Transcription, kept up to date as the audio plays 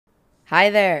Hi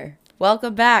there.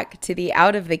 Welcome back to the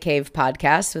Out of the Cave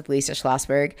podcast with Lisa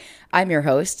Schlossberg. I'm your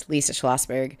host, Lisa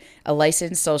Schlossberg, a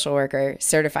licensed social worker,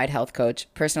 certified health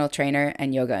coach, personal trainer,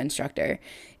 and yoga instructor.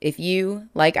 If you,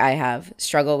 like I have,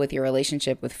 struggle with your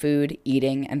relationship with food,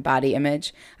 eating, and body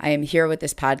image, I am here with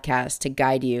this podcast to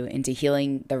guide you into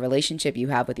healing the relationship you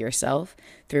have with yourself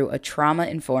through a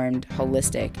trauma-informed,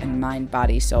 holistic, and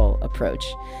mind-body-soul approach.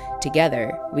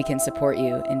 Together, we can support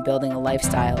you in building a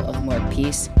lifestyle of more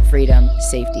peace, freedom,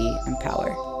 safety, and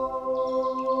power.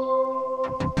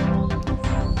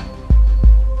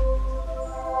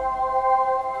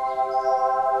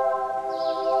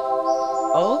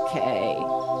 Okay,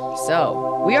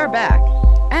 so we are back,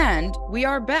 and we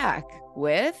are back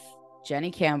with Jenny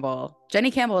Campbell.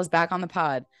 Jenny Campbell is back on the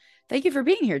pod. Thank you for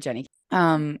being here, Jenny.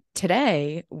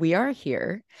 Today we are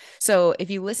here. So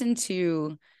if you listen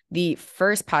to the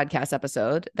first podcast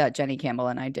episode that Jenny Campbell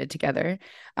and I did together,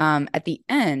 at the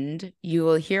end, you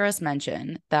will hear us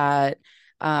mention that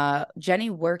Jenny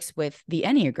works with the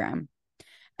Enneagram.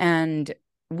 And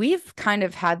we've kind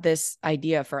of had this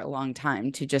idea for a long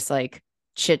time to just like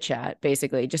chit chat,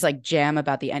 basically, just like jam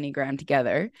about the Enneagram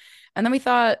together. And then we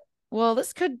thought, well,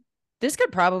 this could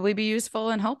probably be useful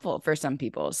and helpful for some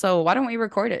people. So why don't we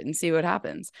record it and see what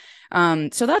happens?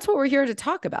 So that's what we're here to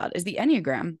talk about is the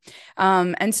Enneagram.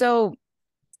 And so,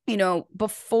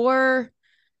 before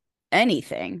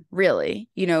anything really,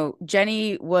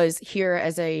 Jenny was here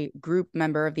as a group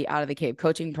member of the Out of the Cave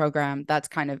coaching program. That's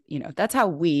kind of, that's how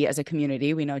we as a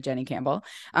community, we know Jenny Campbell.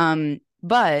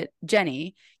 But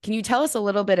Jenny, can you tell us a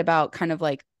little bit about kind of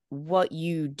like what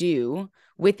you do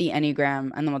with the Enneagram,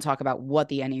 and then we'll talk about what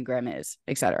the Enneagram is,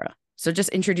 etc. So just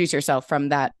introduce yourself from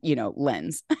that,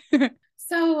 lens.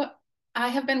 So I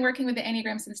have been working with the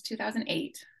Enneagram since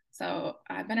 2008. So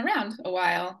I've been around a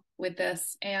while with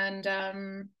this. And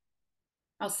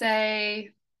I'll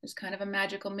say there's kind of a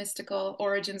magical, mystical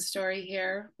origin story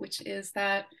here, which is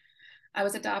that I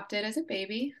was adopted as a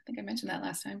baby. I think I mentioned that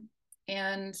last time.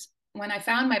 And when I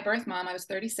found my birth mom, I was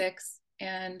 36.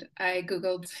 And I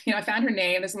Googled, I found her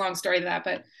name. There's a long story to that,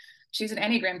 but she's an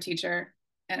Enneagram teacher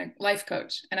and a life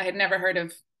coach. And I had never heard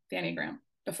of the Enneagram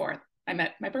before I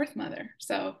met my birth mother.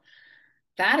 So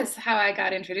that is how I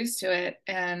got introduced to it.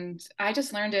 And I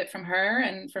just learned it from her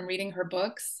and from reading her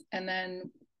books. And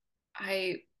then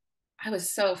I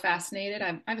was so fascinated.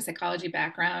 I have a psychology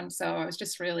background. So I was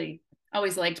just really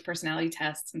always liked personality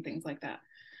tests and things like that.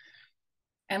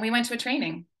 And we went to a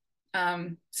training.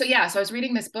 So I was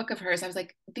reading this book of hers. I was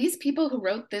like, these people who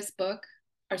wrote this book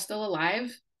are still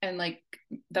alive, and like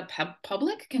the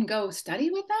public can go study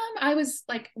with them. I was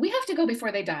like, we have to go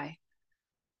before they die.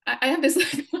 I have this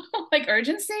like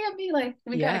urgency of me, like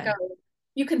we gotta go.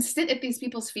 You can sit at these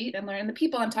people's feet and learn. The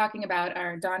people I'm talking about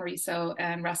are Don Riso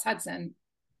and Russ Hudson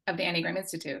of the Enneagram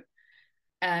Institute.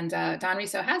 And Don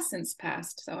Riso has since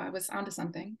passed, so I was onto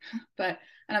something. And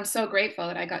I'm so grateful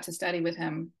that I got to study with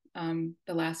him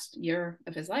the last year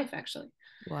of his life, actually.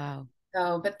 Wow.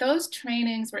 So, but those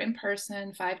trainings were in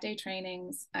person, 5-day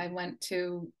trainings. I went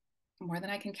to more than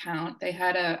I can count. They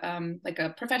had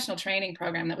a professional training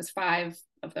program that was 5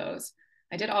 of those.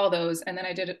 I did all those, and then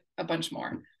I did a bunch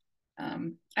more.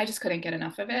 I just couldn't get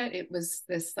enough of it. It was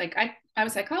this like I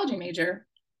was a psychology major,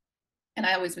 and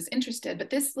I always was interested, but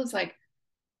this was like,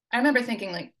 I remember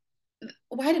thinking like,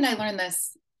 why didn't I learn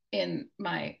this in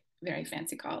my very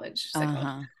fancy college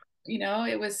psychology?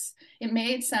 It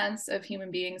made sense of human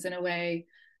beings in a way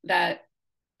that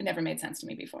never made sense to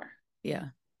me before. Yeah.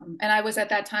 And I was at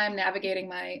that time navigating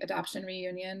my adoption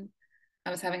reunion. I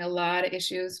was having a lot of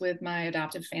issues with my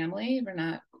adoptive family. We're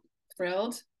not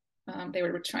thrilled. They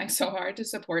were trying so hard to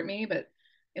support me, but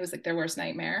it was like their worst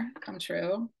nightmare come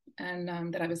true. And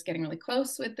that I was getting really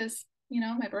close with this,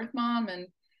 my birth mom. And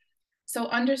so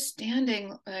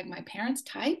understanding like my parents'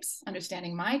 types,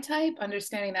 understanding my type,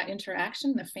 understanding that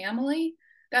interaction, the family,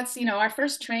 that's, our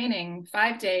first training,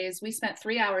 5 days, we spent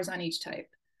 3 hours on each type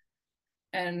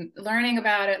and learning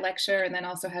about it, lecture, and then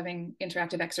also having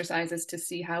interactive exercises to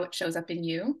see how it shows up in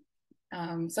you.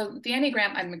 So the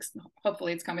Enneagram,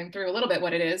 hopefully it's coming through a little bit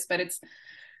what it is, but it's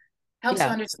helps to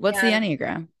understand. What's the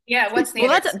Enneagram? Yeah, what's the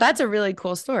Well, Enneagram? that's a really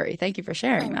cool story. Thank you for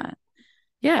sharing that.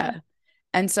 Yeah.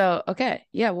 And so, okay.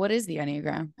 Yeah. What is the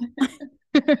Enneagram?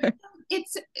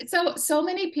 It's so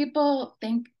many people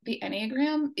think the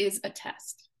Enneagram is a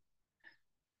test.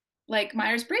 Like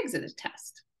Myers-Briggs is a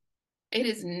test. It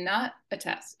is not a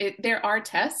test. There are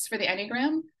tests for the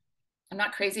Enneagram. I'm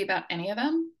not crazy about any of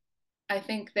them. I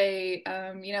think they,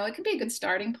 it can be a good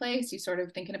starting place. You sort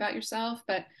of thinking about yourself,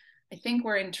 but I think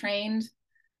we're entrained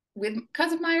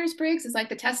because of Myers-Briggs is like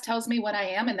the test tells me what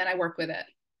I am and then I work with it.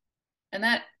 And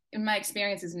that in my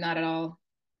experience, is not at all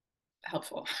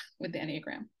helpful with the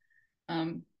Enneagram.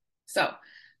 So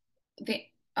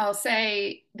I'll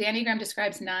say the Enneagram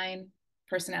describes 9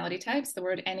 personality types. The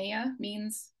word Ennea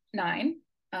means 9.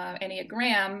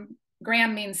 Enneagram,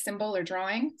 gram means symbol or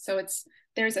drawing. So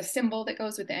there's a symbol that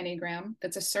goes with the Enneagram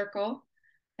that's a circle,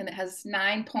 and it has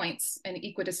 9 points and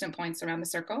equidistant points around the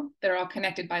circle that are all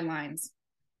connected by lines.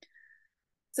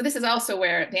 So this is also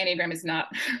where the Enneagram is not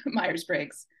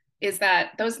Myers-Briggs, is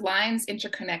that those lines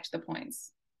interconnect the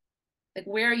points. Like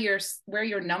where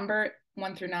your number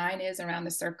 1 through 9 is around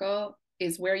the circle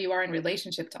is where you are in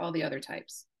relationship to all the other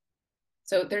types.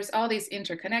 So there's all these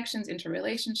interconnections,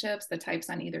 interrelationships. The types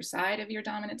on either side of your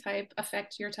dominant type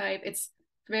affect your type. It's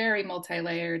very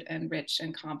multi-layered and rich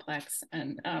and complex.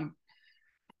 And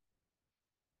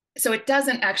so it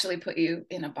doesn't actually put you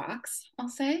in a box, I'll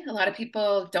say. A lot of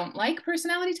people don't like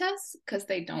personality tests because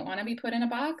they don't want to be put in a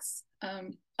box.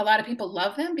 A lot of people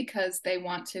love them because they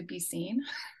want to be seen.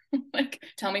 Like,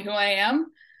 tell me who I am.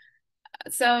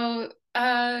 So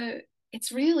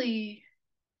it's really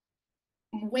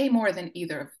way more than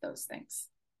either of those things.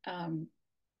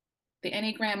 The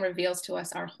Enneagram reveals to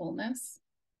us our wholeness.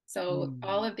 So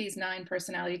all of these 9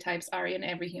 personality types are in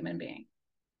every human being.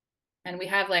 And we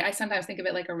have, like, I sometimes think of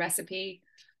it like a recipe.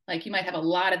 Like you might have a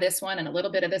lot of this one and a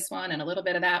little bit of this one and a little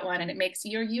bit of that one, and it makes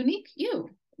your unique you.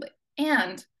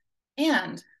 And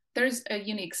there's a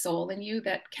unique soul in you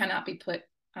that cannot be put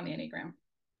on the Enneagram.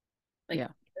 Like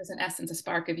there's an essence, a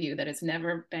spark of you that has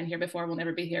never been here before, will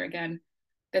never be here again,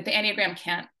 that the Enneagram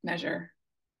can't measure.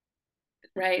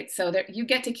 Right. So there, you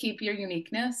get to keep your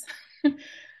uniqueness.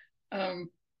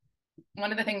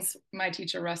 One of the things my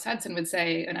teacher, Russ Hudson, would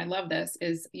say, and I love this,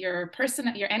 is your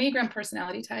Enneagram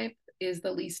personality type is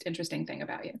the least interesting thing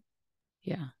about you.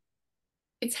 Yeah.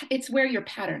 It's where you're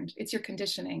patterned. It's your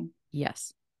conditioning.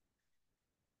 Yes.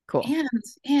 Cool. And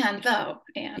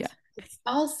yeah.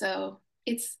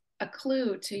 It's a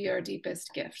clue to your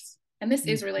deepest gifts. And this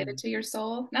is related to your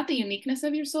soul, not the uniqueness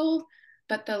of your soul,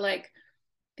 but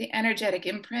the energetic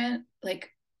imprint.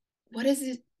 Like, what is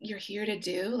it you're here to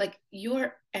do? Like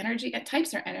your energy,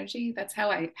 types are energy. That's how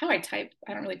I type.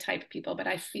 I don't really type people, but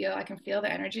I can feel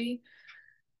the energy.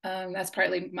 That's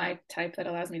partly my type that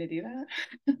allows me to do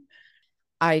that.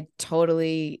 I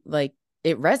totally, like,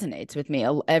 it resonates with me,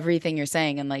 everything you're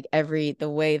saying, and like the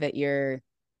way that you're,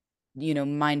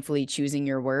 mindfully choosing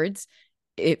your words,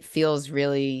 it feels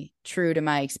really true to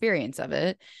my experience of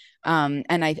it. And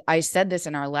I said this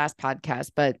in our last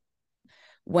podcast, but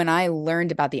when I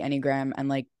learned about the Enneagram, and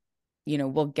like,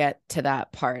 we'll get to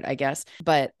that part, I guess,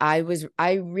 but I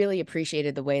really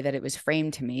appreciated the way that it was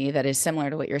framed to me, that is similar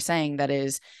to what you're saying. That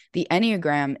is, the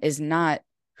Enneagram is not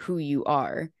who you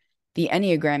are. The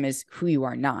Enneagram is who you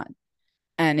are not.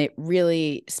 And it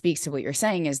really speaks to what you're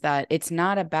saying, is that it's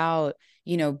not about,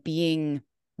 being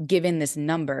given this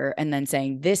number and then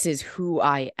saying, this is who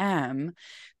I am.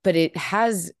 But it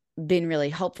has been really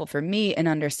helpful for me in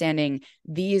understanding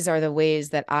these are the ways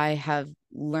that I have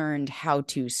learned how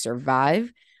to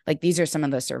survive. Like, these are some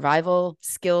of the survival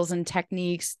skills and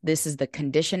techniques. This is the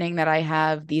conditioning that I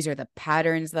have. These are the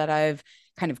patterns that I've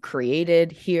kind of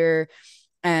created here.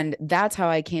 And that's how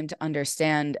I came to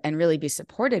understand and really be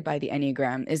supported by the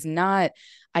Enneagram, is not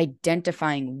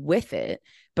identifying with it,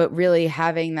 but really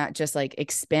having that just like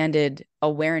expanded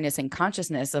awareness and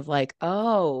consciousness of like,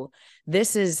 oh,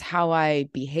 this is how I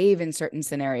behave in certain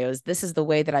scenarios. This is the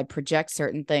way that I project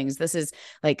certain things. This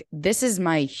is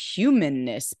my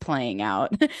humanness playing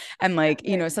out. And like,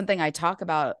 something I talk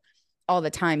about all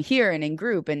the time here and in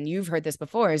group, and you've heard this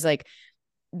before, is like,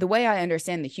 the way I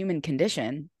understand the human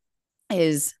condition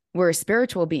is we're a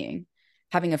spiritual being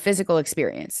having a physical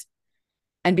experience.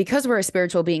 And because we're a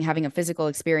spiritual being having a physical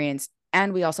experience,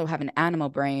 and we also have an animal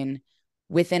brain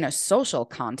within a social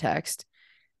context,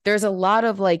 there's a lot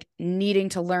of like needing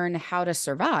to learn how to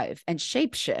survive and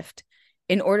shapeshift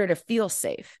in order to feel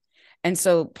safe. And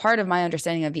so part of my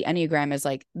understanding of the Enneagram is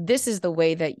like, this is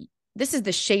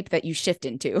the shape that you shift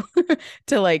into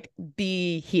to like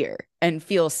be here and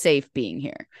feel safe being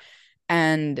here.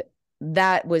 And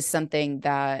that was something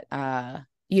that,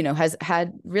 has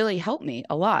had really helped me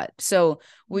a lot. So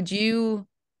would you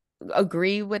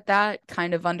agree with that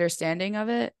kind of understanding of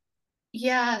it?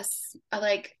 Yes,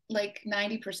 like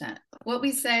 90%. What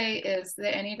we say is the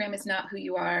Enneagram is not who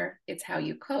you are, it's how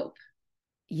you cope.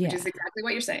 Yeah. Which is exactly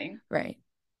what you're saying. Right.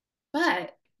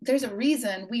 But there's a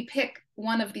reason we pick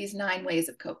one of these 9 ways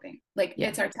of coping. Like,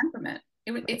 it's our temperament.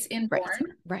 It's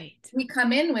inborn. Right. We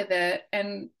come in with it,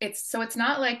 and it's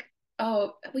not like,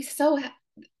 oh, we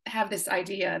have this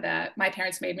idea that my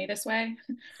parents made me this way,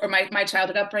 or my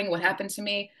childhood upbringing, what happened to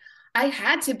me. I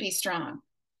had to be strong.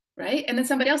 right? And then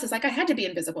somebody else is like, I had to be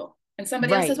invisible. And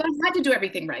somebody else says, Right. well, I had to do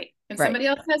everything right. And Right. somebody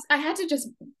else says, I had to just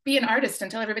be an artist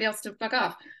and tell everybody else to fuck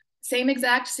off. Same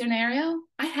exact scenario.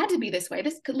 I had to be this way.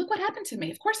 This look what happened to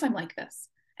me. Of course I'm like this.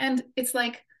 And it's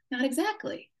like, not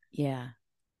exactly. Yeah.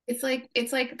 It's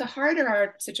like the harder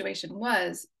our situation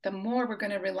was, the more we're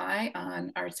going to rely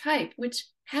on our type, which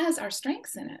has our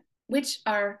strengths in it, which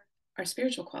are our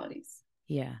spiritual qualities.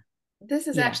 Yeah. This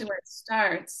is Yeah. actually where it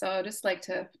starts. So just like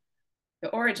to the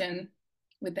origin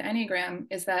with the Enneagram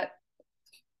is that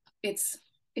it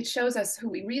shows us who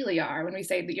we really are when we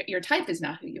say that your type is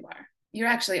not who you are.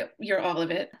 You're all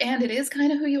of it. And it is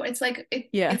kind of who you are. It's like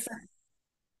Yeah.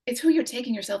 it's who you're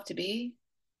taking yourself to be.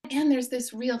 And there's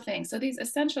this real thing. So these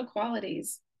essential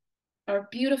qualities are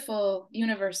beautiful,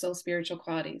 universal spiritual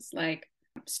qualities like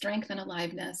strength and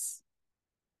aliveness,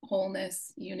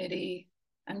 wholeness, unity.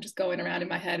 I'm just going around in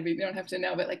my head, but you don't have to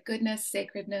know, but like goodness,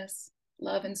 sacredness,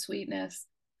 love and sweetness,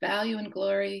 value and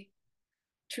glory,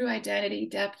 true identity,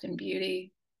 depth and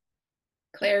beauty,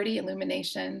 clarity,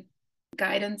 illumination,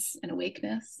 guidance and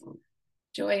awakeness,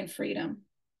 joy and freedom.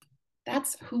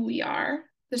 That's who we are.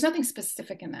 There's nothing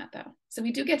specific in that though. So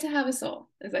we do get to have a soul,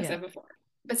 as I Yeah. said before.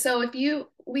 But so if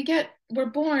we're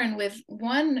born with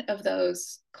one of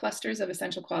those clusters of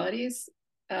essential qualities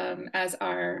as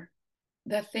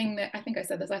the thing that I think I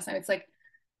said this last time.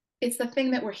 It's the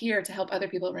thing that we're here to help other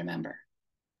people remember.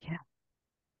 Yeah.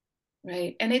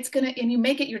 Right. And and you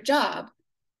make it your job.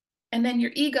 And then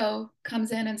your ego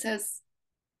comes in and says,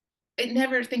 it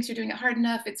never thinks you're doing it hard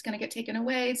enough. It's going to get taken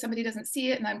away. Somebody doesn't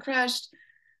see it and I'm crushed.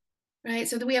 Right.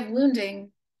 So that we have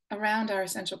wounding around our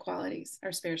essential qualities,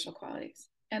 our spiritual qualities.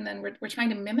 And then we're trying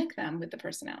to mimic them with the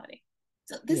personality.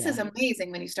 So this is Yeah.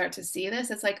 amazing when you start to see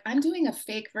this. It's like I'm doing a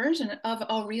fake version of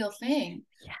a real thing.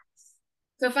 Yes.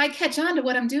 So if I catch on to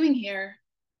what I'm doing here,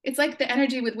 it's like the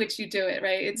energy with which you do it,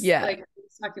 right? It's Yeah. like I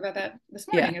was talking about that this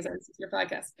Yeah. morning as I was your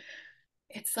podcast.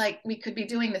 It's like we could be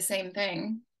doing the same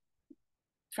thing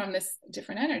from this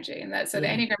different energy. And that so the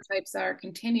Yeah. Enneagram types are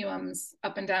continuums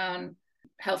up and down,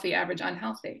 healthy, average,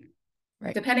 unhealthy,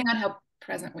 Right. depending on how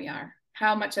present we are,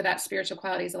 how much of that spiritual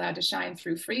quality is allowed to shine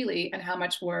through freely, and how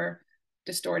much we're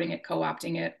distorting it,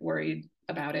 co-opting it, worried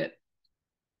about it,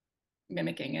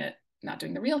 mimicking it, not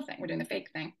doing the real thing. We're doing the fake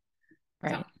thing.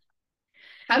 So Right.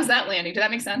 how does that land? Did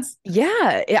that make sense?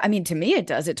 Yeah. I mean, to me, it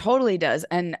does. It totally does.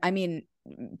 And I mean,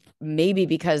 maybe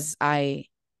because I'm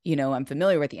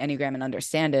familiar with the Enneagram and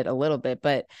understand it a little bit,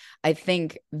 but I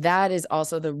think that is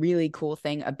also the really cool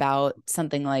thing about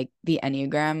something like the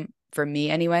Enneagram, for me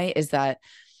anyway, is that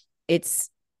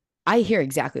I hear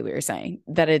exactly what you're saying,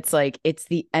 that it's like, it's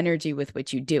the energy with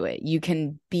which you do it. You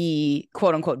can be,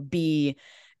 quote unquote,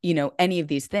 any of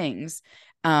these things.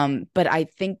 But I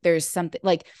think there's something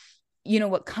like,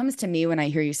 what comes to me when I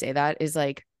hear you say that is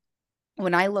like,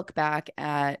 when I look back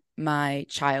at my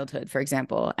childhood, for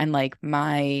example, and like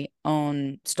my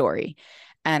own story,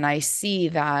 and I see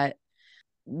that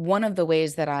one of the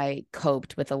ways that I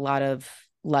coped with a lot of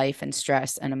life and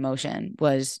stress and emotion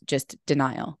was just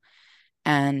denial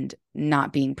and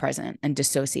not being present and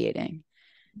dissociating.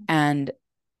 And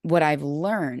what I've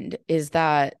learned is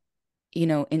that,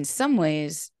 in some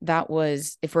ways that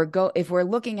was, if we're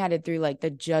looking at it through like the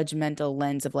judgmental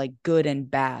lens of like good and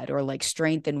bad or like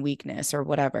strength and weakness or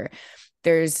whatever,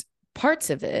 there's parts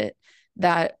of it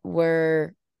that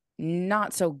were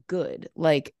not so good.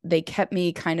 Like they kept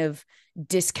me kind of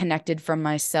disconnected from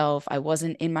myself. I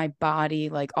wasn't in my body,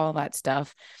 like all that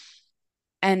stuff.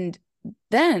 And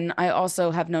then I also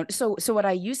have known, so what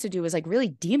I used to do was like really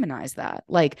demonize that.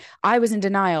 Like I was in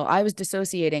denial, I was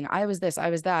dissociating, I was this, I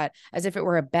was that, as if it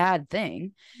were a bad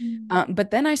thing.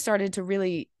 But then I started to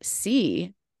really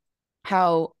see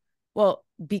how, well,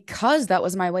 because that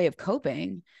was my way of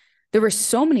coping, there were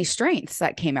so many strengths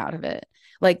that came out of it.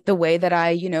 Like the way that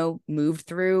I, moved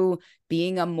through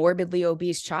being a morbidly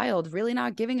obese child, really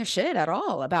not giving a shit at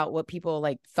all about what people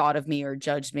like thought of me or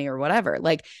judged me or whatever.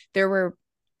 Like there were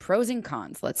pros and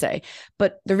cons, let's say.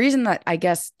 But the reason that I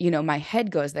guess, my head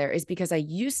goes there is because I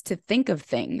used to think of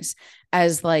things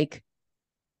as like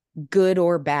good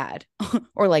or bad,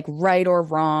 or like right or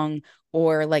wrong,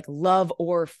 or like love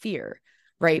or fear.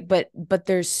 Right. But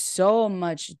there's so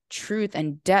much truth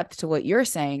and depth to what you're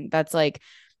saying. That's like,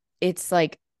 it's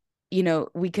like,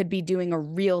 we could be doing a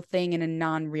real thing in a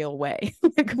non-real way.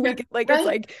 Like we could, like, it's Right.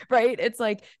 like, right. It's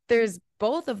like, there's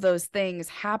both of those things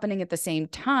happening at the same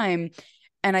time.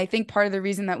 And I think part of the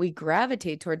reason that we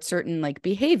gravitate towards certain like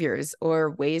behaviors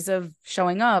or ways of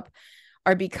showing up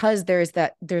are because there's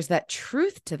that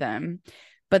truth to them.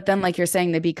 But then, like you're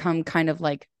saying, they become kind of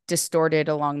like distorted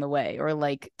along the way or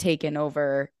like taken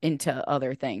over into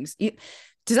other things.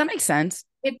 Does that make sense?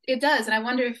 It does. And I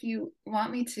wonder if you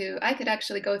want me to, I could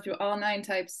actually go through all 9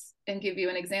 types and give you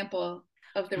an example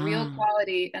of the real Ah.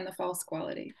 quality and the false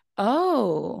quality.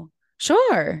 Oh,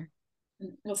 sure.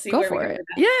 We'll see Go where we for go it. with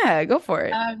that. Yeah, go for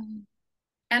it.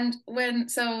 And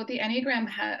so the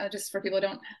Enneagram, just for people who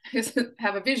don't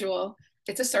have a visual,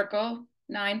 it's a circle,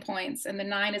 9 points, and the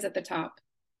 9 is at the top.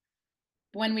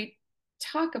 When we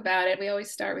talk about it, we always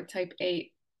start with type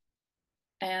 8.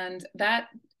 And that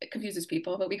confuses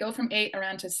people, but we go from 8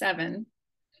 around to 7.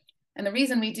 And the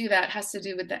reason we do that has to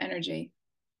do with the energy.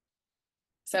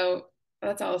 So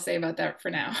that's all I'll say about that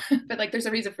for now. But like there's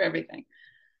a reason for everything.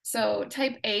 So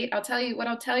type 8, I'll tell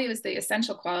you is the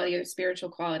essential quality or spiritual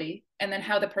quality, and then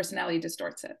how the personality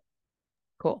distorts it.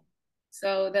 Cool.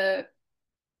 So the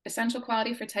essential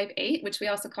quality for type 8, which we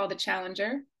also call the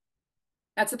challenger,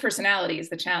 that's the personality, is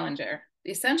the challenger.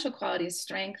 The essential quality is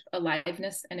strength,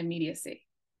 aliveness, and immediacy.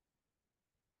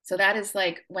 So that is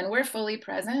like when we're fully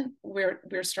present, we're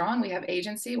strong, we have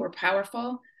agency, we're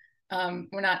powerful.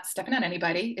 We're not stepping on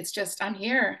anybody. It's just I'm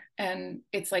here, and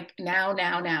it's like now,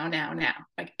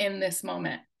 like in this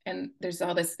moment. And there's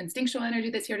all this instinctual energy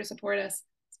that's here to support us.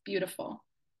 It's beautiful.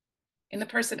 In the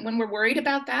person, when we're worried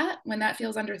about that, when that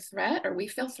feels under threat or we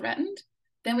feel threatened,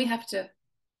 then we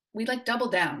like double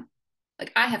down.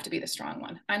 Like I have to be the strong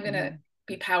one. I'm gonna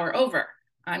be power over.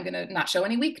 I'm gonna not show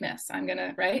any weakness. I'm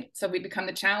gonna, right? So we become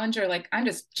the challenger. Like I'm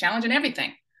just challenging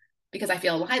everything because I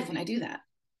feel alive when I do that.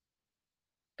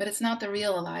 But it's not the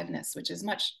real aliveness, which is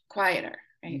much quieter,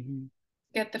 right? Mm-hmm.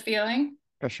 Get the feeling?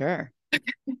 For sure.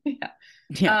 Yeah.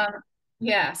 Yeah.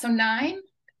 Yeah. So 9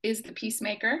 is the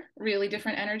peacemaker, really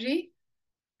different energy.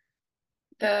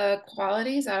 The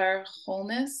qualities are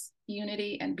wholeness,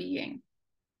 unity, and being.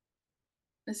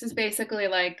 This is basically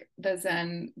like the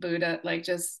Zen Buddha, like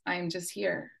just, I'm just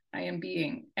here. I am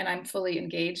being, and I'm fully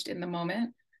engaged in the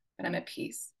moment, and I'm at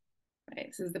peace. Right?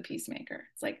 This is the peacemaker.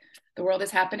 It's like the world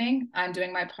is happening. I'm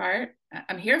doing my part.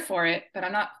 I'm here for it, but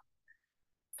I'm not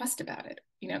fussed about it,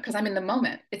 because I'm in the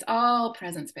moment. It's all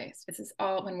present space. It's just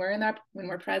all when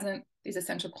we're present, these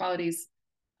essential qualities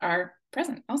are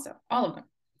present also, all of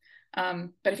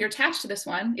them. But if you're attached to this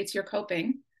one, it's your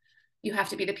coping. You have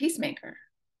to be the peacemaker.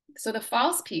 So the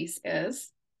false piece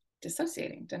is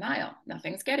dissociating, denial.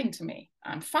 Nothing's getting to me.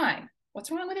 I'm fine.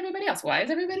 What's wrong with everybody else? Why is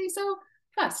everybody so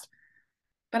fussed?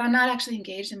 But I'm not actually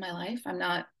engaged in my life.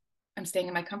 I'm staying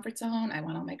in my comfort zone. I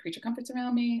want all my creature comforts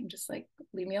around me. I'm just like,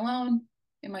 leave me alone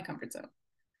in my comfort zone.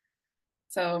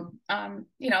 So,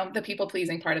 the people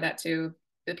pleasing part of that too,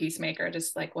 the peacemaker,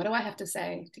 just like, what do I have to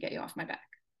say to get you off my back?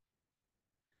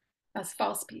 That's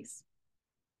false peace,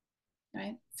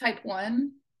 right? Type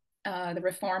 1, the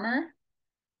reformer.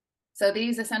 So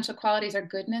these essential qualities are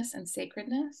goodness and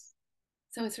sacredness.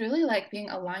 So it's really like being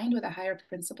aligned with a higher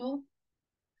principle.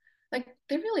 Like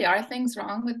there really are things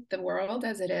wrong with the world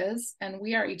as it is, and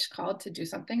we are each called to do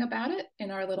something about it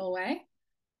in our little way.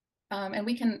 And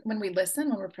we can, when we listen,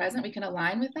 when we're present, we can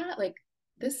align with that. Like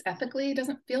this ethically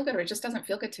doesn't feel good, or it just doesn't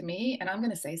feel good to me, and I'm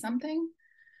going to say something.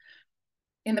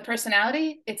 In the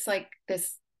personality, it's like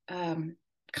this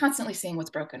constantly seeing what's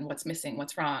broken, what's missing,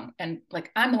 what's wrong. And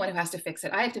like, I'm the one who has to fix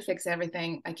it. I have to fix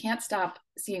everything. I can't stop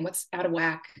seeing what's out of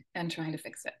whack and trying to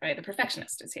fix it, right? The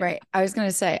perfectionist is here. Right. I was going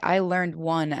to say, I learned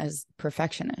 1 as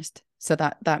perfectionist. So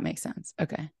that makes sense.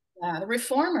 Okay. Yeah. The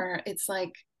reformer, it's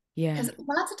like, Yeah. because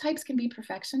lots of types can be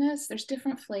perfectionists. There's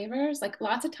different flavors. Like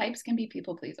lots of types can be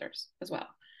people pleasers as well.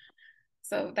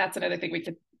 So that's another thing we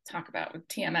could talk about with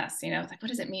TMS. It's like, what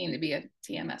does it mean to be a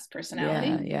TMS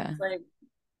personality? Yeah. It's like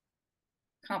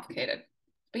complicated.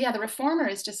 But yeah, the reformer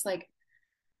is just like,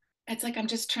 it's like I'm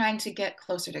just trying to get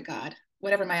closer to God,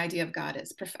 whatever my idea of God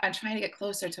is. I'm trying to get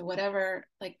closer to whatever,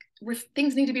 like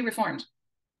things need to be reformed.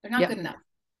 They're not Yeah. good enough.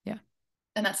 Yeah.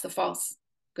 And that's the false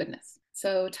goodness.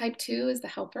 So type 2 is the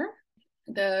helper.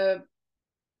 The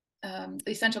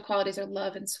essential qualities are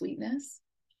love and sweetness.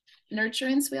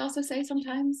 Nurturance, we also say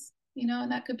sometimes,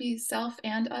 and that could be self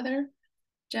and other.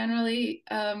 Generally,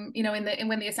 when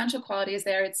the essential quality is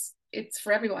there, it's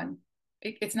for everyone.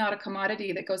 It's not a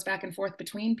commodity that goes back and forth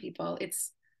between people.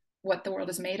 It's what the world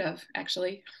is made of,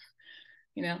 actually.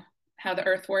 How the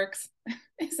earth works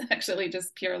is actually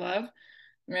just pure love,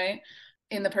 right?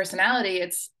 In the personality,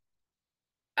 it's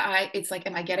like,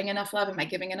 am I getting enough love? Am I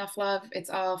giving enough love? It's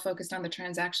all focused on the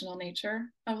transactional nature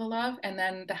of the love. And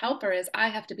then the helper is, I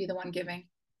have to be the one giving,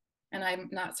 and I'm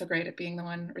not so great at being the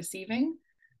one receiving.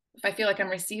 If I feel like I'm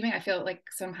receiving, I feel like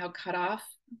somehow cut off,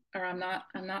 or I'm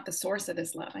not the source of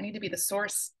this love. I need to be the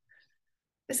source.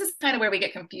 This is kind of where we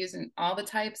get confused in all the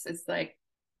types. Is like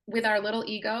with our little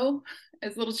ego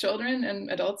as little children and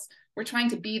adults, we're trying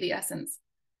to be the essence.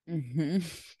 Mm-hmm.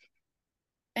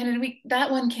 And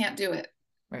that one can't do it.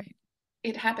 Right.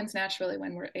 It happens naturally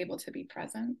when we're able to be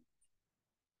present.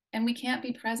 And we can't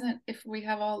be present if we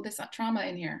have all this trauma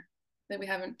in here that we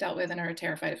haven't dealt with and are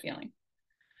terrified of feeling.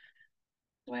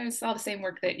 Well, it's all the same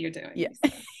work that you're doing. Yeah.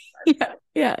 Yeah.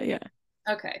 Yeah. Yeah.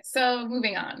 Okay, so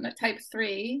moving on. Type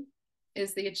 3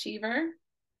 is the achiever.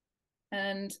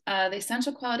 And the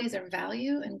essential qualities are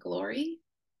value and glory.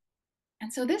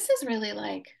 And so this is really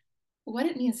like what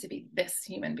it means to be this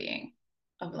human being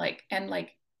of like, and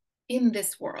like in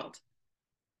this world.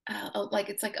 Like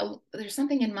it's like there's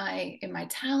something in my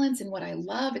talents and what I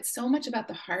love. It's so much about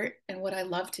the heart and what I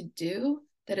love to do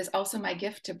that is also my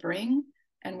gift to bring.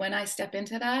 And when I step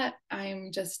into that,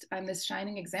 I'm this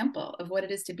shining example of what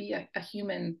it is to be a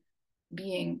human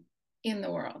being in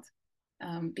the world,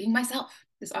 being myself,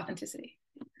 this authenticity.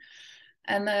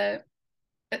 And the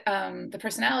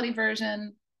personality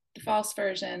version, the false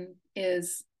version,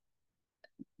 is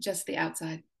just the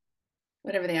outside,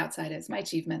 whatever the outside is, my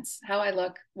achievements, how I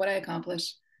look, what I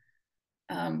accomplish,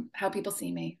 how people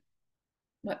see me,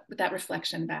 what that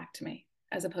reflection back to me,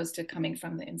 as opposed to coming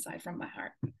from the inside, from my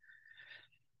heart.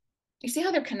 You see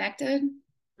how they're connected?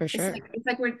 For It's sure.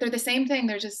 like they're the same thing.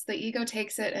 They're just the ego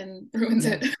takes it and ruins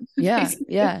Yeah. it. Yeah.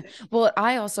 Yeah. Well,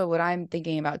 what I'm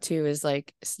thinking about too is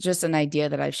like just an idea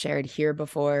that I've shared here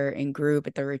before in group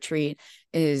at the retreat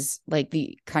is like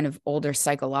the kind of older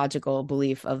psychological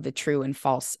belief of the true and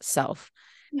false self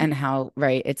Yeah. and how,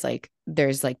 right, it's like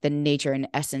there's like the nature and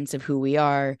essence of who we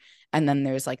are. And then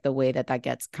there's like the way that that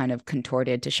gets kind of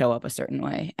contorted to show up a certain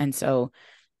way. And so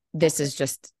this That's it. is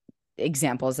just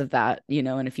examples of that, in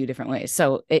a few different ways.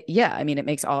 So yeah, I mean, it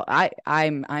makes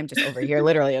I'm just over here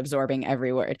literally absorbing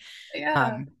every word. Yeah.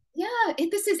 Um, Yeah,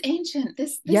 this is ancient.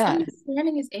 This yeah,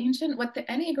 understanding is ancient. What the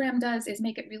Enneagram does is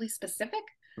make it really specific.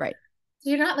 right, So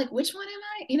you're not like, which one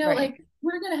am I? right, Like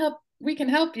we can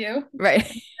help you. right,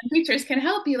 Teachers can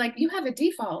help you. Like you have a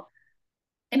default,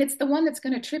 and it's the one that's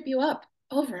going to trip you up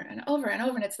over and over and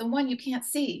over. And it's the one you can't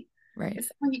see. right. It's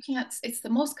the one you can't, it's the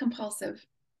most compulsive.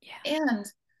 Yeah,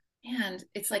 And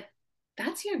it's like,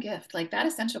 that's your gift. Like that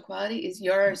essential quality is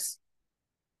yeah, yours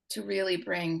to really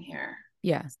bring here.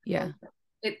 yeah, So yeah,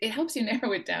 it helps you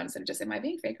narrow it down instead of just, am I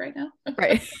being fake right now?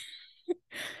 right.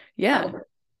 Yeah, Probably.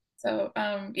 So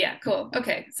yeah, cool.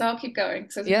 Okay, so I'll keep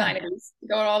going. So there's yeah, 9 of these.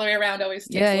 Going all the way around always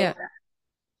takes yeah, a little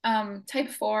yeah. bit. Type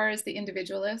 4 is the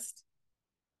individualist,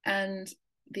 and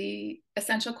the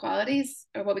essential qualities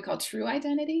are what we call true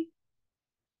identity.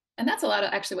 And that's a lot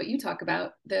of actually what you talk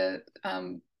about, that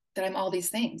I'm all these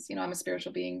things. I'm a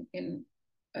spiritual being in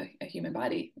a human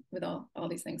body with all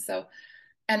these things. So,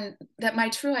 and that my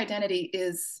true identity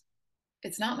is,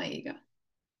 it's not my ego,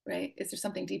 right? Is there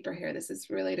something deeper here? This is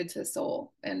related to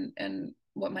soul and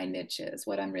what my niche is,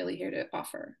 what I'm really here to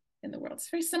offer in the world. It's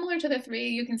very similar to the 3.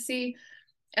 You can see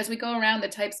as we go around, the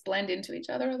types blend into each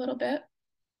other a little bit.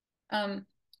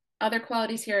 Other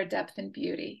qualities here are depth and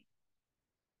beauty.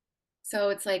 So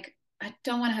it's like, I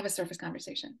don't want to have a surface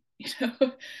conversation,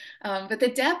 but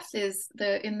the depth is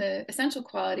in the essential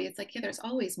quality. It's like, yeah, there's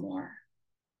always more.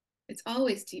 It's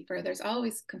always deeper. There's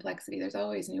always complexity. There's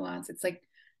always nuance. It's like,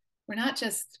 we're not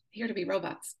just here to be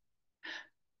robots.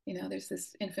 There's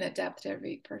this infinite depth to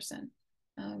every person.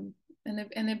 And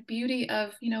the beauty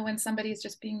of, when somebody is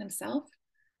just being themselves,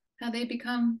 how they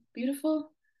become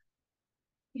beautiful.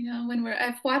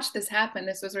 I've watched this happen.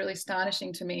 This was really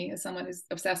astonishing to me as someone who's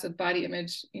obsessed with body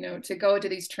image, to go to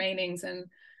these trainings and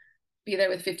be there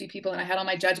with 50 people. And I had all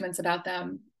my judgments about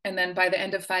them. And then by the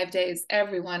end of 5 days,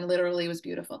 everyone literally was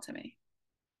beautiful to me.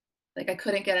 Like I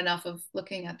couldn't get enough of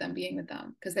looking at them, being with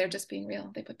them, because they're just being real.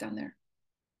 They put down their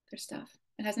stuff.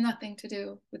 It has nothing to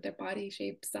do with their body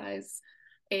shape, size,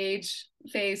 age,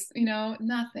 face,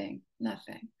 nothing.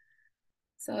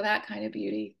 So that kind of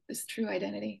beauty, this true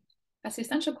identity, that's the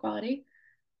essential quality.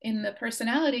 In the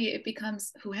personality, it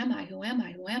becomes, who am I? Who am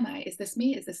I? Who am I? Is this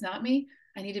me? Is this not me?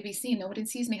 I need to be seen. Nobody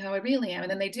sees me how I really am.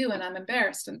 And then they do, and I'm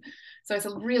embarrassed. And so it's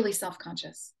really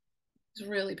self-conscious. It's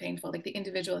really painful. Like the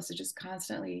individualist is just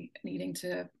constantly needing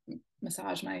to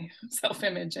massage my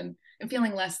self-image and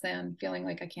feeling less than, feeling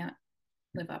like I can't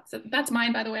live up. So that's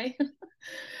mine, by the way.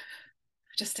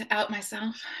 Just to out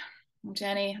myself. I'm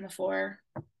Jenny. I'm a 4.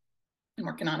 I'm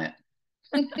working on it.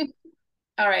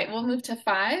 All right, we'll move to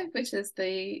 5, which is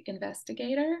the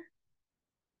investigator.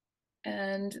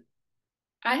 And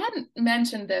I hadn't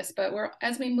mentioned this, but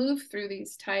as we move through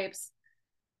these types,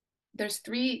 there's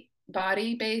 3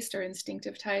 body-based or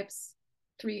instinctive types,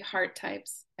 3 heart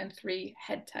types, and 3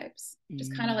 head types,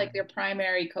 just kind of like their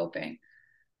primary coping.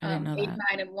 I didn't know 8, that.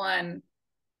 9, and 1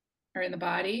 are in the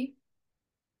body.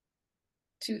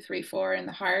 2, 3, 4 in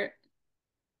the heart.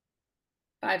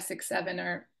 5, 6, 7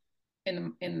 are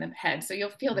in the head. So you'll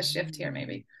feel the shift here.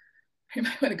 Maybe you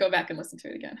might want to go back and listen to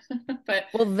it again. But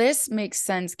well, this makes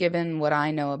sense given what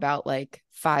I know about like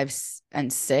 5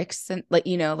 and 6, and like,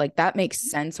 like that makes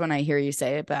sense when I hear you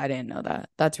say it, but I didn't know that.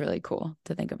 That's really cool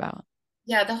to think about.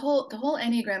 yeah, the whole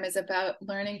Enneagram is about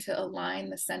learning to align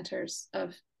the centers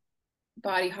of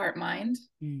body, heart, mind,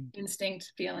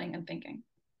 instinct, feeling, and thinking.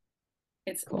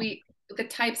 It's Cool. the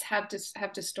types have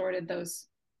distorted those.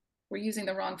 We're using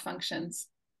the wrong functions.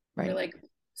 Right. We're like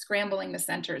scrambling the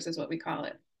centers is what we call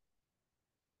it.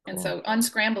 Cool. And so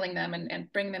unscrambling them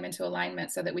and bring them into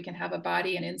alignment so that we can have a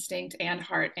body and instinct and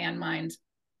heart and mind.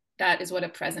 That is what a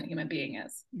present human being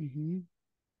is. Mm-hmm.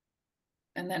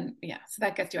 And then, yeah, so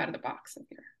that gets you out of the box of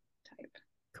your type.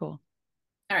 Cool.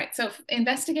 All right. So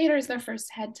investigator is their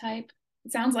first head type.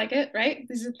 It sounds like it, right?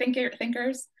 These are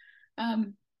thinkers.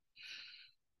 The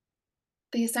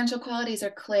essential qualities are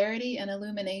clarity and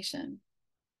illumination,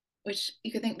 which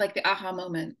you could think like the aha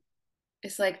moment.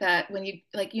 It's like that when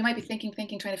you might be thinking,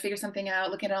 trying to figure something out,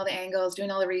 looking at all the angles,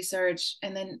 doing all the research,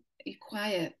 and then you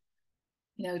quiet,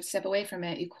 step away from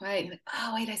it, you quiet, you're like,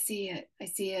 oh, wait, I see it.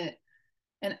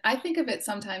 And I think of it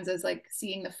sometimes as like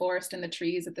seeing the forest and the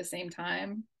trees at the same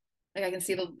time. Like I can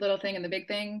see the little thing and the big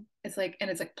thing. It's like,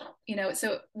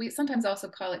 so we sometimes also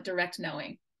call it direct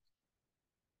knowing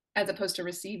as opposed to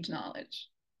received knowledge.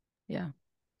 Yeah.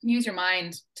 Use your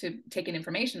mind to take in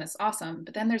information. That's awesome.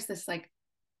 But then there's this like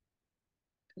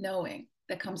knowing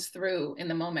that comes through in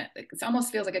the moment. It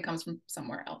almost feels like it comes from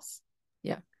somewhere else.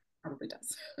 Yeah. Probably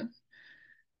does.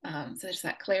 So there's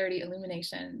that clarity,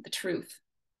 illumination, the truth,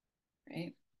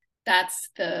 right? That's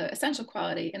the essential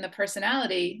quality. In the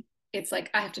personality, it's like,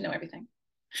 I have to know everything.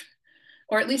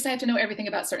 Or at least I have to know everything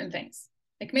about certain things.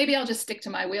 Like maybe I'll just stick to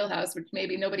my wheelhouse, which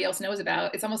maybe nobody else knows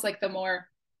about. It's almost like the more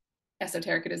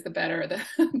esoteric it is, the better,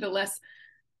 the less,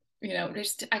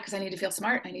 just because I need to feel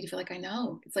smart. I need to feel like I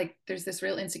know. It's like there's this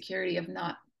real insecurity of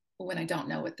not when I don't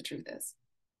know what the truth is.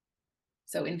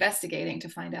 So investigating to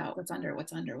find out what's under,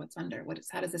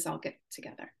 how does this all get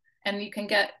together? And you can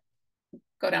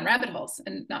go down rabbit holes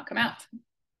and not come out.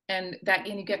 And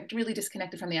you get really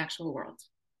disconnected from the actual world.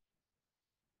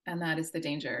 And that is the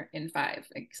danger in 5.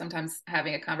 Like sometimes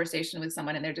having a conversation with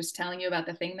someone and they're just telling you about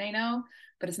the thing they know,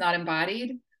 but it's not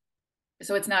embodied.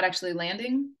 So it's not actually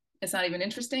landing. It's not even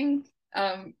interesting.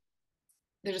 They're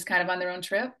just kind of on their own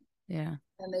trip. Yeah.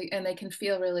 And they can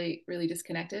feel really, really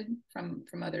disconnected from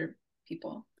other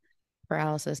people.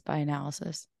 Paralysis by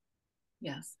analysis.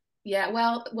 Yes. Yeah.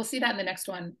 Well, we'll see that in the next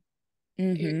one.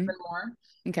 Even more.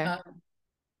 Okay.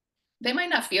 They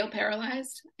might not feel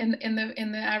paralyzed in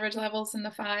the average levels in the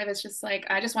 5. It's just like,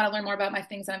 I just want to learn more about my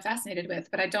things that I'm fascinated with,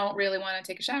 but I don't really want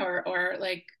to take a shower or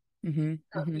like,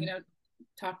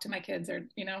 talk to my kids or,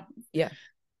 Yeah.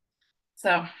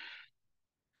 So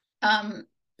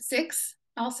 6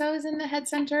 also is in the head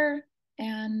center,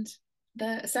 and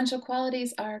the essential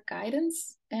qualities are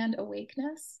guidance and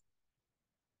awakeness.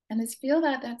 And I feel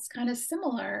that that's kind of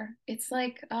similar. It's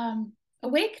like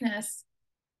awakeness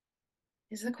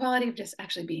is the quality of just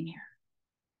actually being here.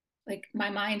 Like my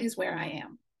mind is where I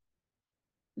am,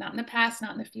 not in the past,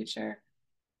 not in the future.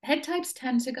 Head types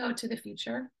tend to go to the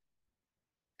future,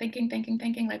 thinking,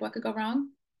 like what could go wrong.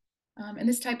 And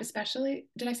this type especially,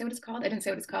 did I say what it's called? I didn't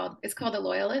say what it's called. It's called a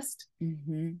loyalist,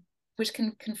 which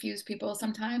can confuse people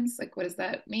sometimes. Like, what does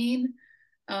that mean?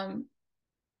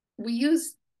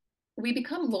 We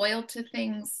become loyal to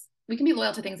things. We can be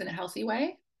loyal to things in a healthy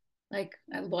way. Like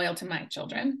I'm loyal to my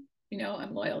children,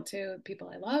 I'm loyal to people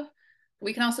I love. But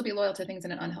we can also be loyal to things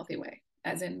in an unhealthy way,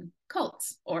 as in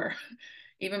cults, or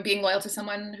even being loyal to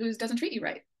someone who doesn't treat you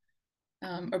right.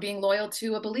 Or being loyal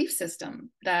to a belief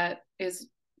system that we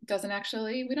don't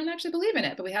actually believe in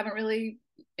it, but we haven't really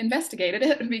investigated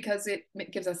it because it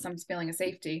gives us some feeling of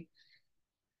safety.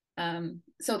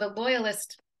 So the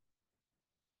loyalist,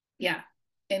 yeah,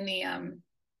 in the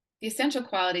essential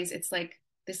qualities, it's like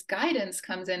this guidance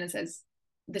comes in and says,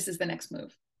 this is the next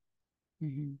move.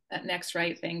 That next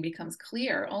right thing becomes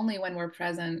clear only when we're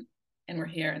present and we're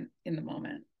here in the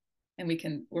moment, and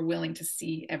we're willing to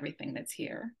see everything that's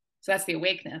here. So that's the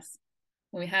awakeness.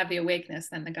 When we have the awakeness,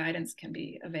 then the guidance can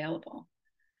be available.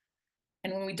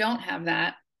 And when we don't have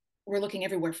that, we're looking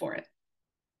everywhere for it.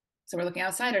 So we're looking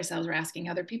outside ourselves. We're asking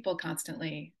other people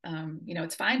constantly.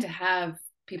 It's fine to have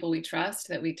people we trust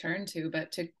that we turn to,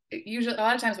 but usually a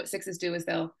lot of times what 6s do is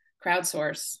they'll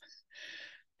crowdsource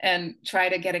and try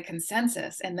to get a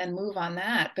consensus and then move on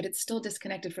that, but it's still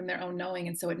disconnected from their own knowing.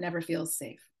 And so it never feels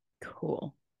safe.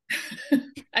 Cool.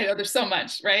 I know there's so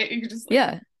much, right? You just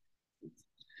yeah.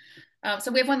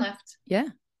 So we have one left. Yeah.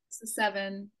 It's the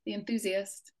 7, the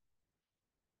enthusiast.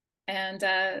 And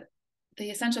the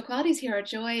essential qualities here are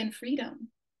joy and freedom.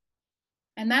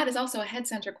 And that is also a head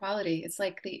center quality. It's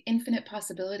like the infinite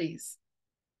possibilities.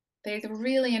 They're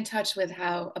really in touch with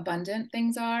how abundant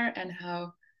things are and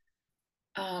how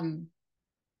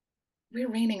we're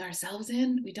reining ourselves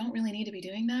in. We don't really need to be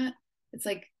doing that. It's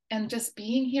like, and just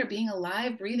being here, being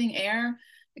alive, breathing air,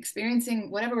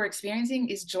 experiencing whatever we're experiencing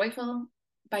is joyful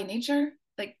by nature.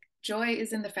 Like joy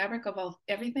is in the fabric of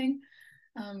everything.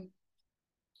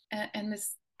 And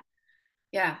this,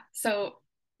 yeah. So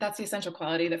that's the essential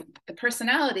quality. The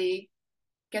personality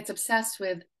gets obsessed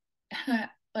with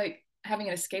like having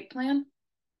an escape plan.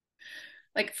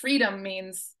 Like freedom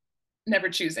means never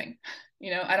choosing. I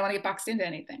don't want to get boxed into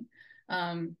anything.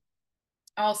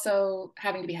 Also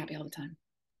having to be happy all the time.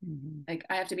 Mm-hmm. Like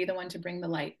I have to be the one to bring the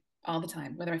light all the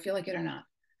time, whether I feel like it or not.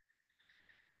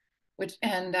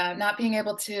 Not being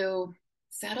able to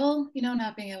settle,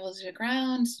 not being able to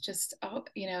ground, just,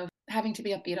 having to be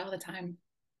upbeat all the time.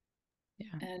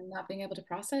 Yeah. And not being able to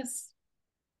process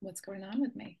what's going on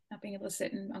with me, not being able to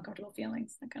sit in uncomfortable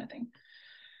feelings, that kind of thing.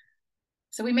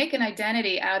 So we make an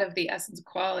identity out of the essence of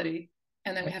quality,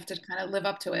 and then we have to kind of live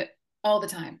up to it all the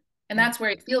time. And that's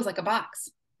where it feels like a box.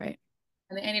 Right.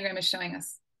 And the Enneagram is showing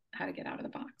us how to get out of the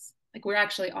box. Like we're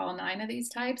actually all 9 of these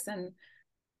types. And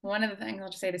one of the things, I'll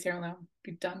just say this here and I'll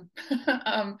be done,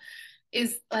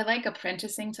 is I like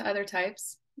apprenticing to other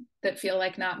types that feel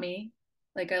like not me.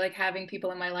 Like I like having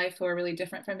people in my life who are really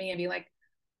different from me and be like,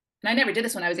 and I never did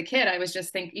this when I was a kid. I was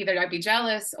just think either I'd be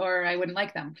jealous or I wouldn't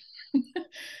like them.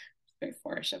 Very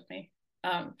foolish of me.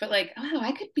 But like, oh,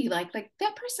 I could be like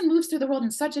that person moves through the world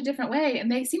in such a different way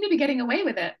and they seem to be getting away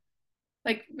with it.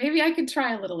 Like maybe I could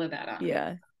try a little of that on.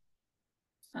 Yeah.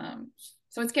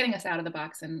 So it's getting us out of the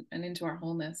box and into our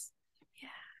wholeness.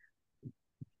 Yeah.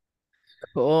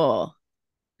 Cool.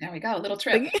 There we go. A little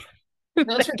trip.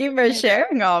 Thank you for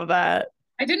sharing all that.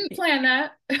 I didn't plan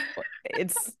that.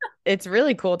 It's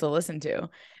really cool to listen to.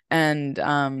 And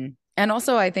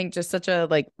also I think just such a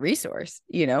like resource,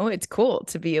 it's cool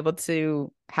to be able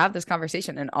to have this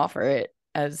conversation and offer it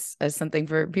as something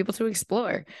for people to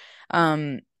explore.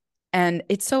 And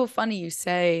it's so funny you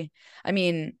say, I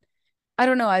mean, I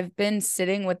don't know, I've been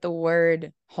sitting with the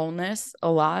word wholeness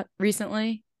a lot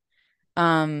recently.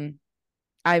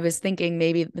 I was thinking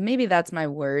maybe that's my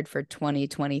word for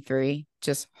 2023,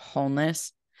 just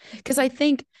wholeness. Because I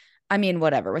think, I mean,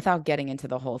 whatever, without getting into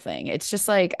the whole thing, it's just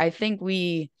like, I think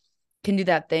we can do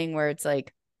that thing where it's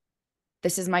like,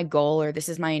 this is my goal or this